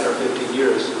last 10 or 15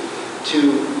 years to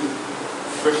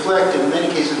reflect, in many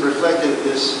cases reflected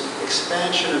this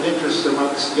expansion of interest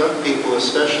amongst young people,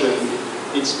 especially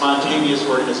in spontaneous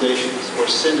organizations or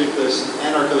syndicalist,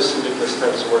 anarcho-syndicalist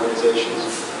types of organizations.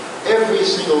 Every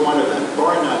single one of them,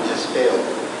 bar none, has failed.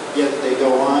 Yet they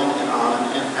go on,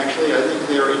 and actually I think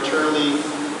they are internally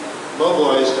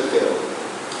mobilized to fail.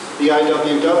 The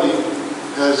IWW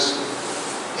has,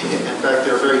 in fact,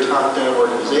 they're a very top-down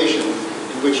organization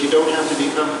in which you don't have to be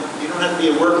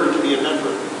a worker to be a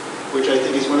member, which I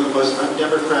think is one of the most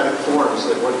undemocratic forms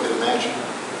that one could imagine.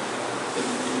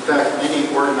 In fact, many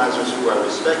organizers who I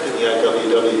respect in the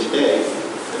IWW today,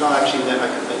 and I could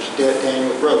mention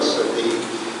Daniel Gross of the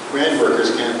Grand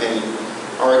Workers Campaign,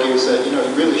 argues that, you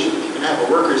really should, if you can have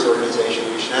a workers' organization,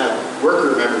 you should have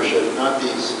worker membership, not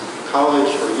these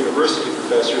college or university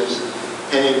professors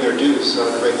paying their dues on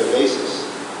a regular basis.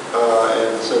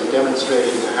 And so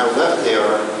demonstrating how left they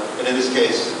are, and in this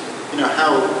case,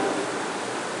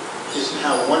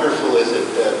 how wonderful is it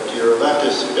that you're a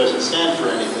leftist who doesn't stand for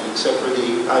anything except for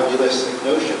the idealistic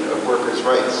notion of workers'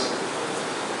 rights.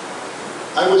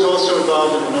 I was also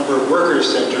involved in a number of workers'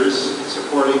 centers,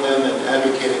 supporting them and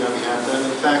advocating on behalf of them.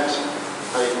 In fact,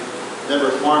 I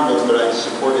never formed them, but I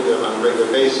supported them on a regular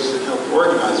basis and helped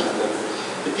organize with them.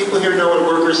 Do people here know what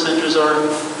workers' centers are?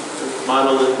 The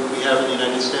model that we have in the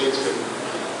United States, but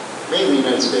mainly the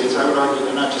United States. I would argue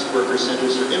they're not just workers'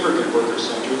 centers, they're immigrant workers'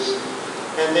 centers.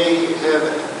 And they have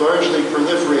largely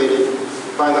proliferated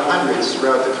by the hundreds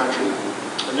throughout the country.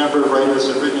 A number of writers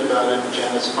have written about it,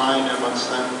 Janice Fine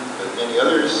amongst them, but many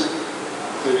others,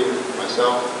 including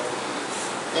myself.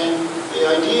 And the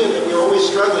idea that we were always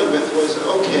struggling with was,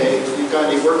 okay, you've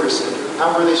got a worker center.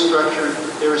 How were they structured?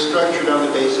 They were structured on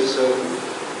the basis of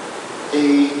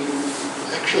a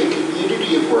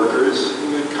community of workers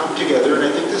who would come together, and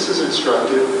I think this is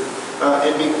instructive,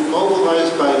 and be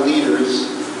mobilized by leaders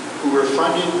who were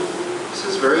funded, this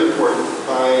is very important,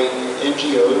 by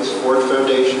NGOs, Ford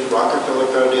Foundation, Rockefeller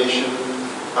Foundation,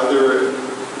 other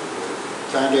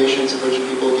foundations in which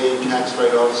people gain tax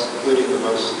write-offs, including the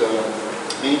most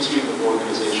mainstream of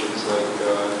organizations like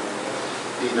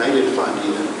the United Fund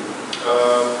even.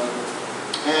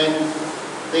 And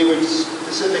they would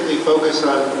specifically focus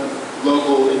on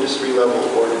local industry level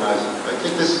organizing. I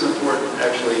think this is important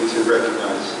actually to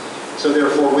recognize. So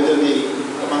therefore,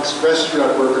 amongst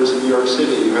restaurant workers in New York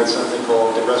City, you had something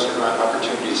called the Restaurant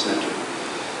Opportunity Center.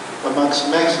 Amongst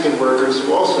Mexican workers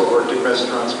who also worked in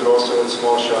restaurants but also in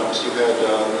small shops, you had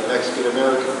the Mexican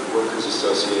American Workers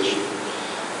Association.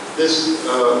 This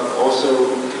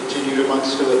also continued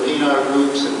amongst Filipino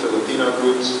groups and Filipino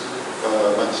groups,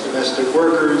 amongst domestic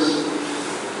workers.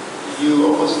 You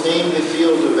almost name the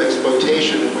field of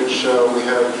exploitation in which we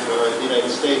have in the United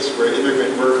States where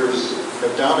immigrant workers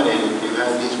have dominated. You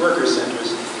have these worker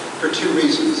centers for two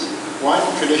reasons. One,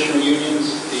 traditional unions,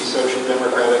 the social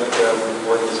democratic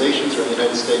organizations, or in the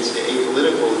United States, the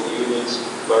apolitical unions,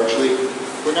 largely,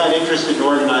 were not interested in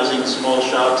organizing small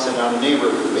shops and on a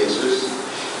neighborhood basis.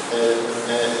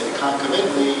 And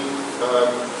concomitantly,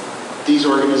 these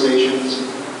organizations,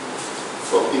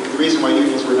 well, the reason why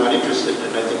unions were not interested,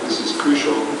 and I think this is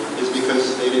crucial, is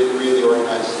because they didn't really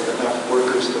organize enough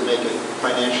workers to make it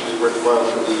financially worthwhile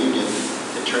for the union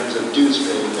in terms of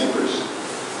dues-paying members.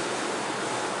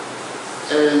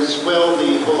 As well,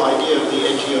 the whole idea of the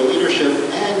NGO leadership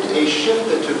and a shift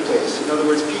that took place. In other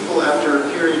words, people after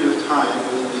a period of time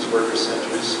within these worker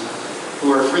centers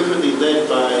who are frequently led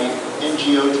by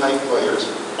NGO-type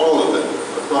players, all of them,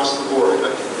 across the board,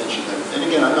 I can mention them. And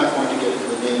again, I'm not going to get into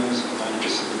the names, I'm not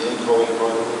interested in the name-calling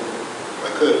part of them. I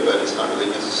could, but it's not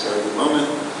really necessary at the moment.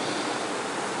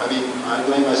 I mean, I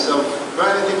blame myself,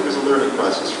 but I think it was a learning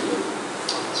process for me.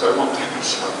 So I won't blame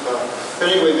myself. But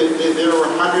anyway, there were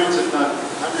hundreds, if not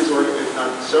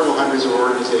several hundreds of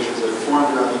organizations that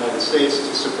formed around the United States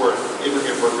to support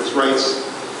immigrant workers' rights.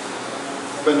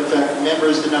 But in fact,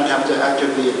 members did not have to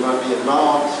actively be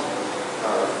involved.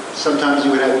 Sometimes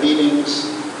you would have meetings.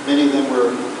 Many of them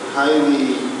were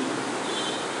highly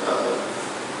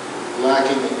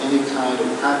lacking in any kind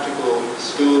of practical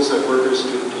skills that workers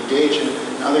could engage in.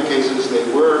 In other cases, they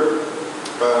were.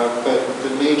 But the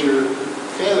major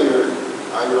failure,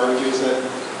 I would argue, is that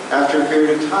after a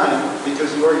period of time,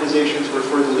 because the organizations were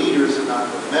for the leaders and not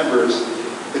for the members,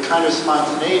 the kind of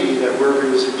spontaneity that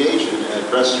workers engage in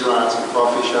at restaurants and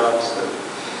coffee shops, at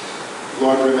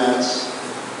laundromats,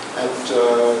 at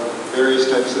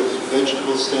various types of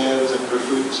vegetable stands and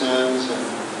fruit stands and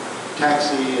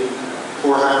taxi and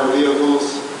for-hire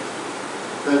vehicles.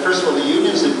 But first of all, the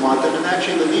unions didn't want them, and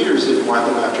actually the leaders didn't want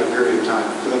them after a period of time,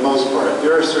 for the most part.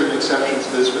 There are certain exceptions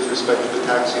to this with respect to the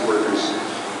taxi workers,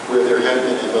 where there had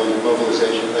been a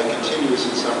mobilization that continues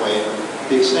in some way.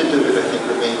 The extent of it, I think,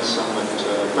 remains somewhat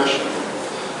questionable.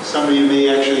 Some of you may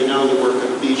actually know the work of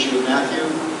B.J. Matthew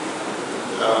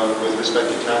with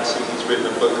respect to taxi. He's written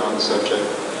a book on the subject,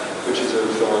 which is of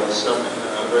some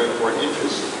very important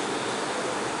interest.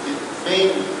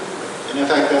 And in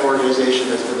fact, that organization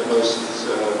has been the most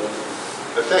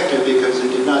effective because it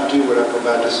did not do what I'm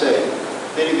about to say.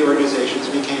 Many of the organizations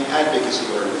became advocacy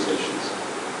organizations.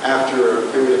 After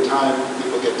a period of time,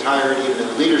 people get tired, even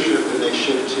in leadership, and they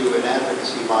shift to an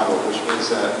advocacy model, which means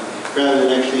that rather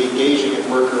than actually engaging in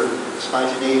worker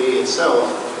spontaneity itself,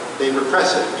 they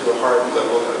repress it to a hard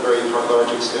level, a very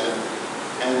large extent.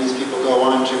 And these people go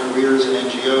on to careers in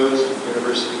NGOs,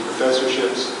 university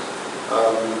professorships,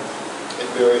 in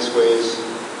various ways,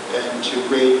 and to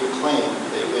great acclaim.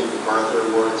 They win MacArthur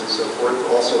Awards and so forth,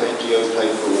 also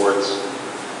NGO-type awards.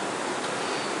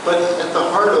 But at the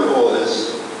heart of all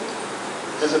this,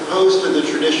 as opposed to the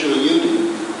traditional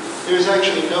union, there's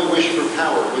actually no wish for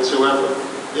power whatsoever.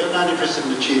 They're not interested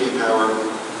in achieving power.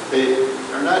 They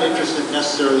are not interested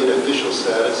necessarily in official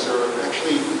status, or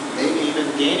actually maybe even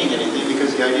gaining anything,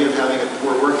 because the idea of having a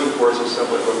poor working force is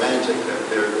somewhat romantic, that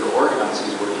they're organized,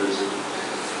 these workers.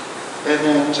 And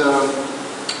that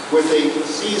what they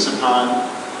seize upon,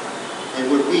 and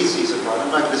what we seize upon,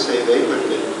 I'm not going to say they, but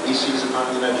we seize upon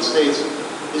in the United States,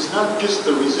 is not just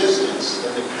the resistance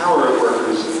and the power of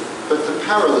workers, but the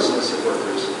powerlessness of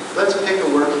workers. Let's pick a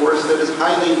workforce that is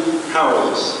highly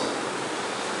powerless.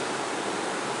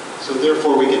 So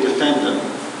therefore we can defend them.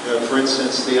 For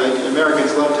instance, the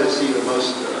Americans love to see the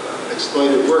most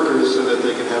exploited workers so that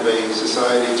they can have a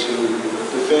society to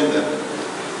defend them.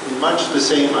 Much the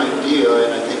same idea,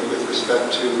 and I think with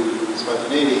respect to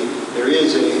spontaneity, there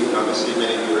is obviously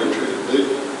many of you are interested,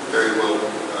 very well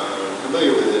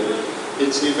familiar with it,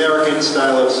 it's the American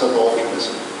style of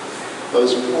subalternism.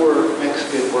 Those poor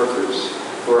Mexican workers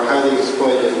who are highly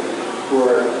exploited, who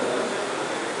are,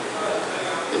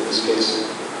 in this case,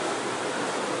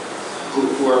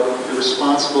 who are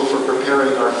responsible for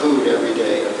preparing our food every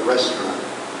day at the restaurant,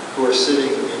 who are sitting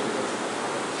in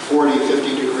 40,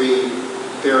 50 degree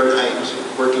Fahrenheit,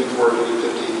 working 40,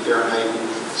 50 Fahrenheit,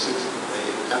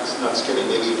 not kidding,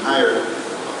 maybe even higher,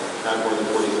 not more than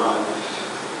 45,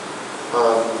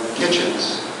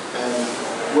 kitchens, and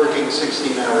working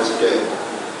 16 hours a day.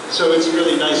 So it's a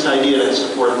really nice idea to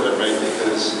support them, right,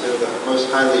 because they're the most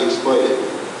highly exploited.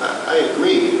 I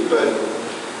agree, but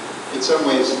in some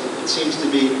ways it seems to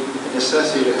be a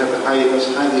necessity to have the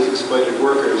most highly exploited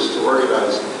workers to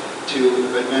organize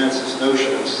to advance this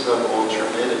notion of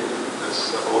subalternism,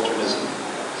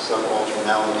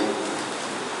 subalternality.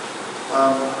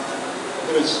 I'm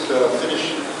going to just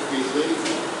finish briefly.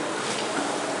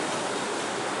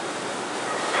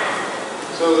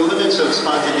 So the limits of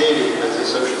spontaneity as a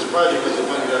socialist project, as I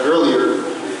pointed out earlier,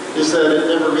 is that it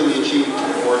never really achieved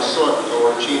or sought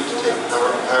or achieved to take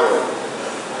power.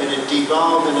 And it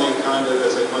devolved in a kind of,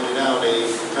 as I pointed out, a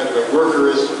kind of a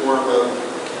workerist form of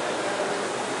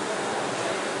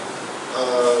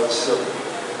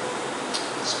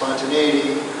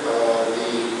spontaneity,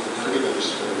 forgive me,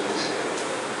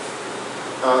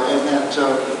 and that,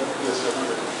 yes,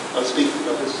 I'll speak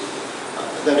about this,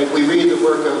 that if we read the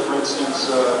work of, for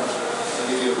instance,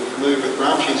 if you're familiar with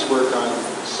Gramsci's work on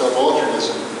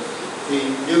subalternism, the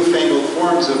newfangled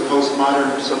forms of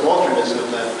postmodern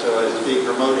subalternism that is being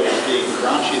promoted as being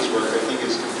Gramsci's work, I think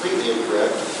is completely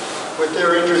incorrect. What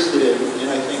they're interested in, and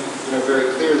I think very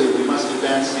clearly we must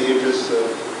advance the interests of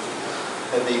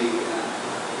and the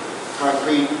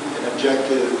concrete and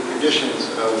objective conditions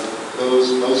of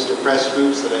those most oppressed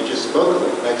groups that I just spoke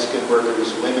of, Mexican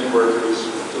workers, women workers,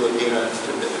 Filipino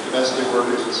domestic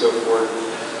workers, and so forth.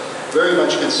 Very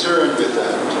much concerned with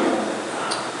that.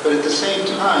 But at the same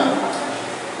time,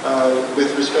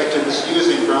 with respect to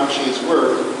misusing Gramsci's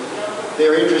work,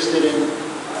 they're interested in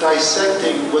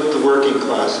dissecting what the working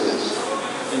class is.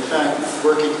 In fact,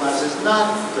 working class is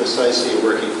not precisely a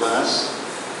working class.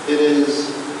 It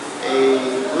is a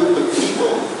group of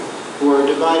people who are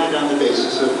divided on the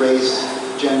basis of race,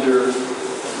 gender, and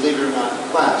believe it or not,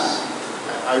 class.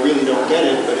 I really don't get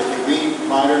it, but if you read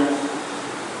modern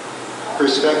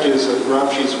perspectives of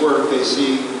Gramsci's work, they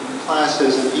see class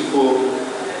as an equal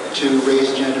to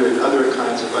race, gender, and other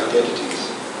kinds of identities.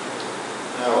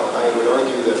 Now, I would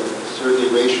argue that certainly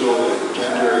racial,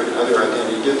 gender, and other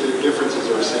identity differences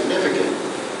are significant,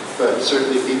 but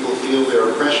certainly people feel their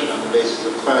oppression on the basis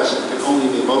of class and can only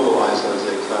be mobilized as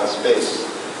a class base,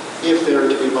 if they're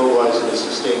to be mobilized in a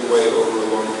sustained way over a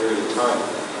long period of time.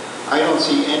 I don't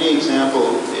see any example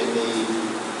in the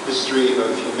history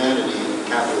of humanity and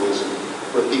capitalism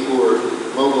where people were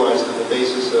mobilized on the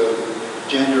basis of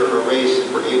gender or race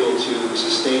and were able to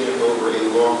sustain it over a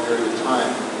long period of time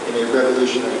in a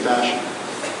revolutionary fashion.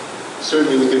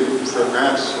 Certainly we could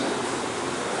perhaps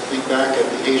think back at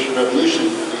the Haitian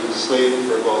Revolution, the slave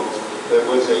revolt, that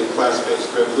was a class-based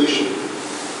revolution.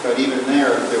 But even there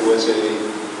was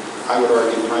I would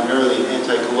argue, primarily an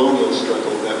anti-colonial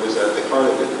struggle that was at the heart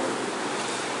of it.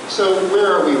 So where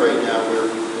are we right now?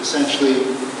 We're essentially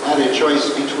at a choice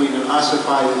between an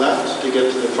ossified left, to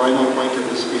get to the final point of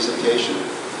this presentation,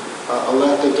 a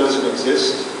left that doesn't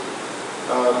exist,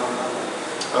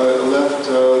 a left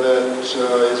that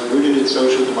is rooted in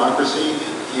social democracy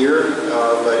here,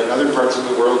 but in other parts of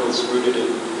the world it's rooted in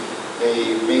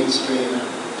a mainstream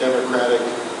democratic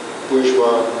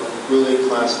bourgeois ruling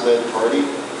class-led party.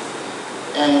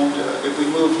 And if we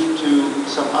move to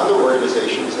some other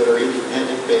organizations that are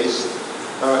independent-based,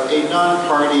 a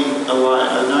non-party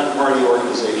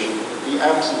organization, the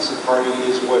absence of party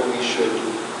is what we should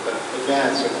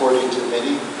advance according to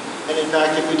many. And in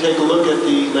fact, if we take a look at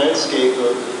the landscape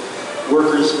of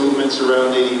workers' movements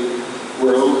around the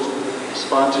world,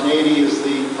 spontaneity is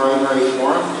the primary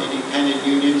form. Independent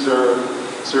unions are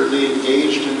certainly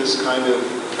engaged in this kind of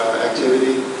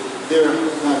activity. They're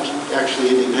not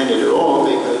actually independent at all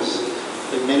because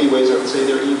in many ways I would say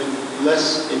they're even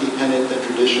less independent than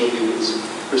traditional unions,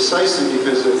 precisely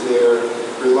because of their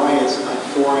reliance on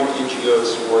foreign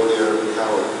NGOs for their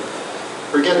power.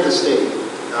 Forget the state.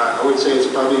 I would say it's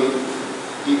probably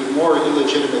even more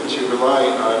illegitimate to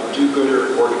rely on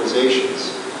do-gooder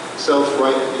organizations,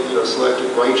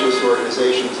 selected righteous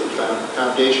organizations and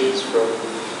foundations from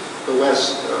the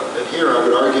West. And here I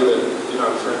would argue that,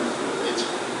 it's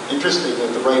interesting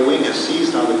that the right wing has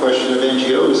seized on the question of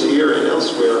NGOs here and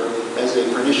elsewhere as a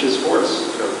pernicious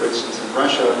force. For instance, in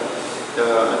Russia,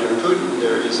 under Putin,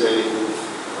 there is a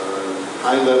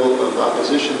high level of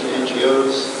opposition to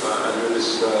NGOs under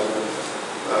this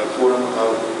form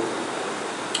of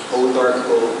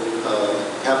oligarchical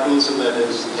capitalism that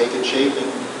has taken shape in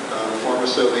the former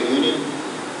Soviet Union.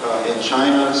 In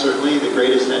China, certainly, the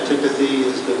greatest antipathy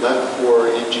has been left for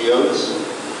NGOs.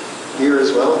 Here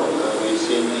as well, we've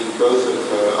seen the growth of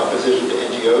opposition to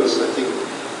NGOs. I think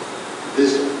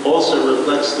this also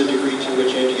reflects the degree to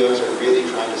which NGOs are really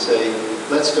trying to say,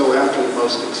 let's go after the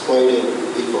most exploited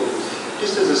people.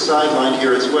 Just as a sideline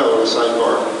here as well, or a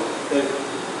sidebar, that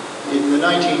in the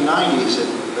 1990s in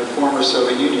the former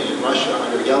Soviet Union, in Russia,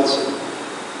 under Yeltsin,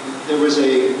 there was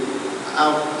a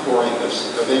outpouring of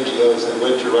NGOs that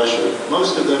went to Russia.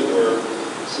 Most of them were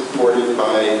supported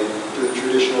by the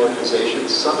traditional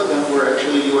organizations. Some of them were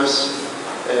actually U.S.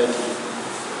 and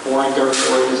foreign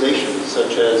government organizations,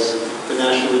 such as the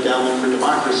National Endowment for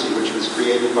Democracy, which was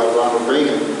created by Ronald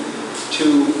Reagan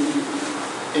to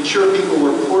ensure people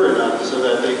were poor enough so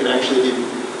that they could actually be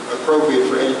appropriate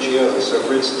for NGOs. So,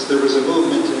 for instance, there was a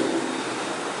movement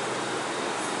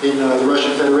in the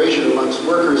Russian Federation amongst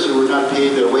workers who were not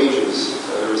paid their wages.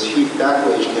 There was huge back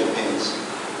wage campaigns.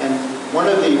 And one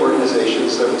of the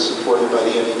organizations that was supported by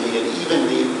the NED and even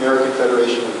the American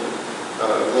Federation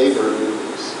of Labor,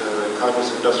 Congress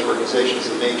of Industrial Organizations,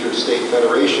 a major state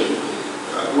federation,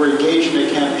 were engaged in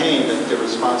a campaign that they were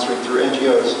sponsoring through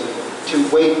NGOs to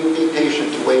wait, be patient,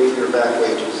 to wait for your back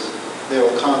wages. They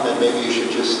will come and maybe you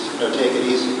should just take it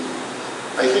easy.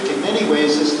 I think in many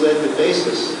ways this led the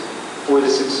basis for the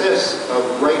success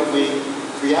of right-wing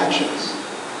reactions.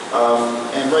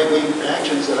 And right-wing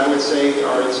reactions that I would say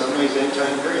are in some ways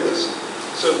anti-imperialist.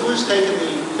 So who's taken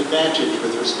the advantage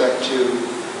with respect to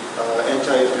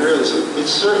anti-imperialism? It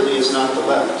certainly is not the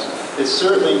left. It's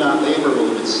certainly not labor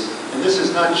movements. And this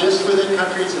is not just within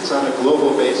countries, it's on a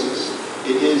global basis.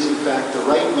 It is, in fact, the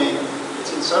right wing.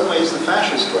 It's in some ways the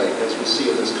fascist right, as we see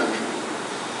in this country.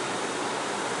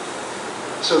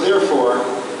 So therefore,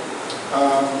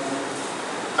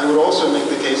 I would also make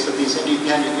the case that these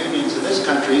independent unions in this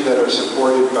country that are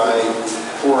supported by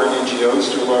foreign NGOs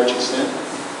to a large extent,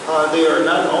 they are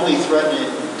not only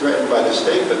threatened by the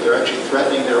state, but they're actually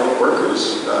threatening their own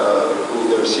workers who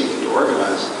they're seeking to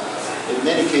organize. In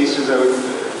many cases, I would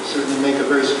certainly make a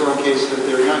very strong case that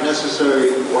they're not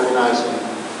necessarily organizing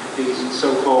these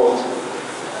so-called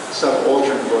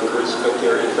subaltern workers, but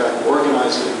they're in fact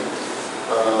organizing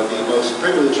the most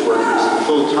privileged workers, the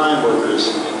full-time workers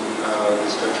in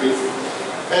this country,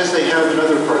 as they have in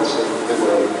other parts of the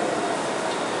world.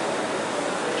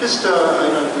 Just,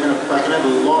 I can have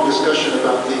a long discussion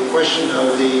about the question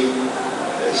of the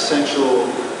essential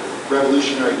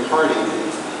revolutionary party,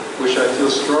 which I feel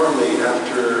strongly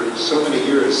after so many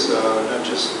years, not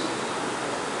just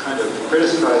kind of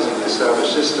criticizing the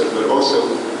established system, but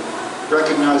also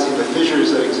recognizing the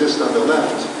fissures that exist on the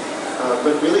left.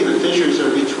 But really the fissures are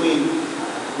between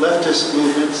leftist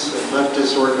movements and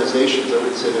leftist organizations. I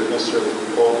wouldn't say they're necessarily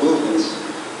all movements.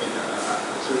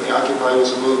 Certainly Occupy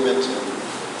was a movement, and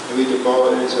Nuit de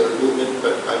Beau is a movement,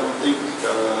 but I don't think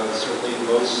certainly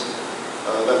most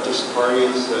leftist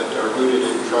parties that are rooted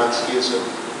in Trotskyism,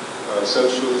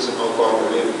 socialism,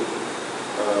 cooperative,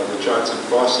 the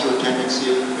Johnson-Foster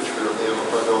tendency, which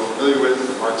we're all familiar with,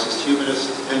 the Marxist humanist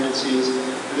tendencies.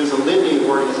 There's a litany of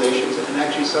organizations, and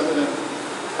actually some of them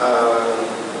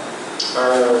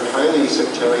are highly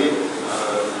sectarian.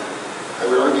 I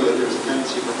would argue that there's a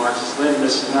tendency for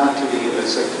Marxist-Leninists not to be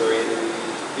sectarian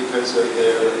because of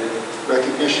their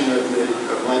recognition of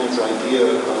Lenin's idea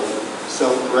of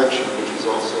self-correction, which is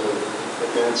also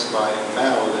advanced by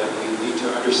Mao, that we need to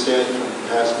understand from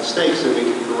past mistakes so we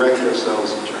can correct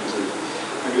ourselves in terms of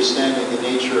understanding the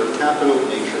nature of capital,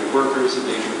 the nature of workers, the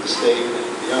nature of the state, and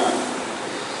beyond.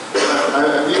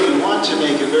 I really want to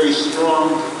make a very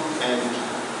strong and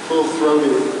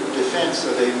full-throated defense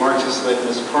of a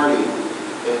Marxist-Leninist party,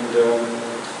 and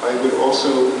I would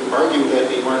also argue that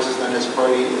a Marxist-Leninist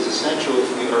party is essential if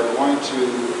we are going to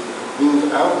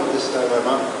move out of this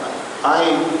dilemma. I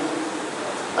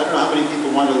don't know how many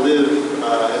people want to live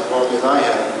as long as I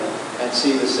have and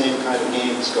see the same kind of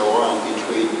games go on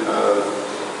between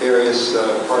various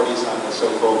parties on the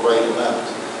so-called right and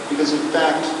left. Because in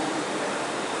fact,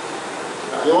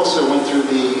 I also went through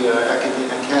the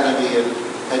academy and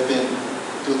had been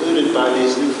deluded by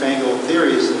these newfangled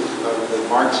theories of the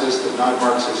Marxist and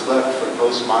non-Marxist left, from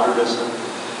postmodernism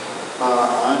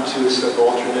onto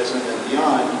subalternism and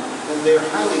beyond. And they're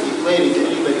highly deflating to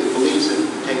anybody who believes in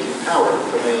taking power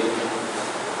from a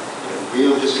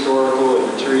real historical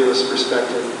and materialist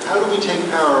perspective. How do we take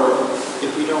power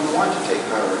if we don't want to take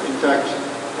power? In fact,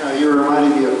 You're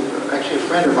reminding me of actually a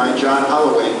friend of mine, John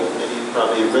Holloway, that you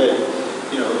probably have read.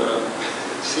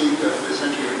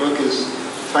 Essentially the book is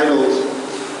titled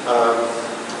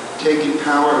Taking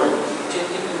Power. Thank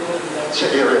you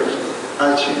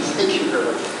very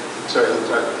much. Sorry.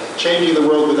 Changing the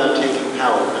World Without Taking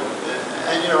Power.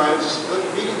 And I was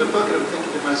reading the book and I'm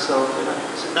thinking to myself,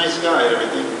 he's a nice guy and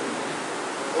everything.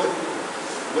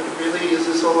 What really is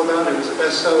this all about? It was a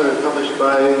bestseller published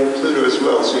by Pluto as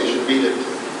well, so you should read it,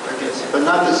 I guess. But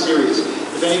not this series.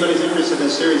 If anybody's interested in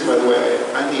this series, by the way,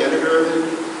 I'm the editor of it,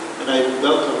 and I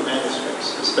welcome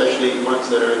manuscripts, especially ones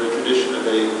that are in the tradition of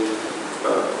a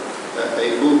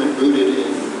movement rooted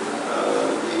in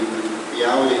the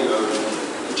reality of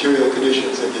material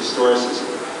conditions and historicism,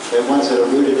 and ones that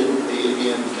are rooted in the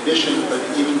Indian condition, but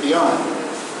even beyond.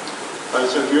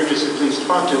 So if you're interested, please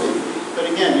talk to me.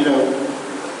 But again,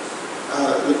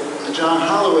 John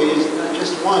Holloway is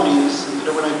just one.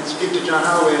 When I speak to John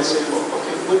Holloway, I say, well,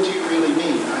 okay, what do you really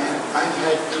mean? I've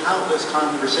had countless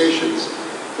conversations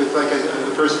with,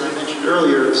 the person I mentioned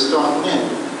earlier, Stalk Lin.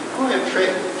 Oh, I have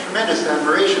tremendous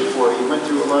admiration for him. He went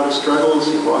through a lot of struggles.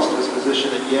 He lost his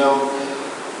position at Yale.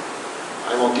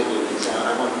 I won't give you an example.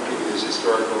 I won't give you his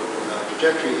historical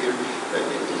trajectory here.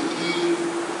 He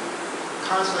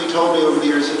constantly told me over the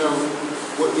years,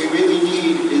 what we really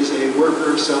need is a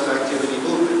worker self-activity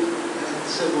movement. And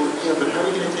I said, well, yeah, but how are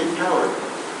you going to take power?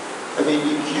 I mean,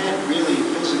 you can't really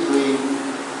physically,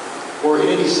 or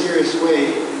in any serious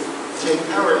way, take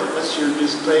power unless you're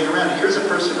just playing around. Here's a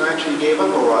person who actually gave up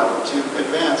a lot to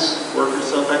advance worker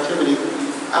self-activity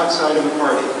outside of a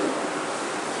party.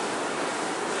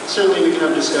 Certainly we can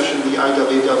have discussion of the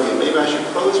IWW. Maybe I should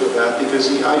close with that because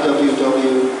the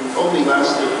IWW only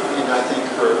lasted, I think,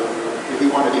 if we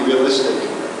want to be realistic,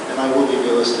 and I will be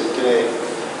realistic today,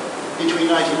 between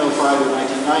 1905 and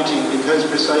 1919, because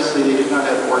precisely they did not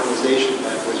have an organization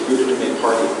that was rooted in a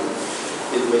party.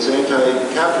 It was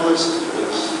anti-capitalist, it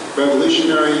was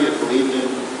revolutionary, it believed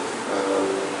in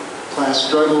class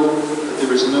struggle, but there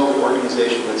was no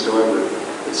organization whatsoever.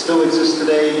 It still exists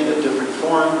today in a different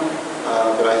form,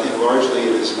 but I think largely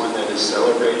it is one that is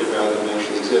celebrated rather than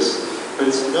actually exists. But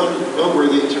it's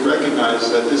noteworthy to recognize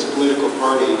that this political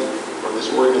party, or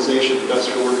this organization,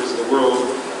 Industrial Workers of the World,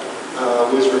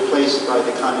 was replaced by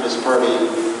the Communist Party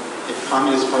in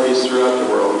communist parties throughout the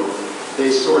world.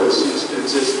 They sort of ceased to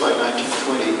exist by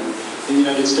 1920. In the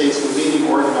United States, the leading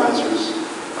organizers,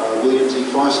 William Z.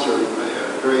 Foster,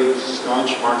 a very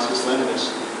staunch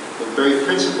Marxist-Leninist, and very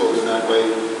principled in that way,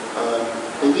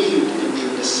 believed in the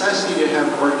necessity to have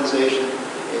an organization, a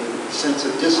sense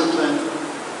of discipline,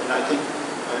 and I think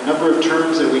a number of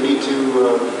terms that we need to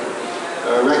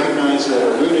recognize that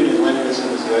are rooted in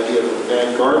Leninism is the idea of the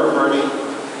vanguard party,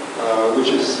 which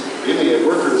is really a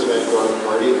workers' vanguard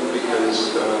party,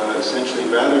 because essentially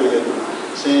rather than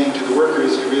saying to the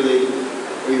workers,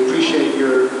 we appreciate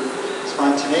your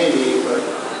spontaneity, but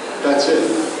that's it.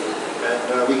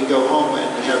 And we can go home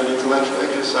and have an intellectual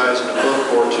exercise in a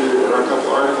book or two, or a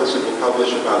couple articles that we'll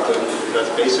publish about them. That's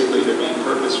basically their main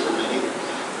purpose for many.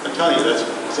 I'm telling you, that's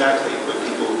exactly what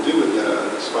people do with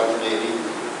spontaneity.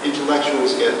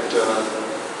 Intellectuals get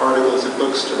articles and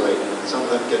books to write, and some of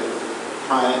them get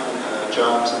prime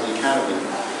jobs in the academy.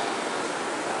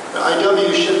 The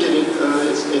IW shifted,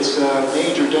 its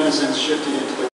major denizens shifted into the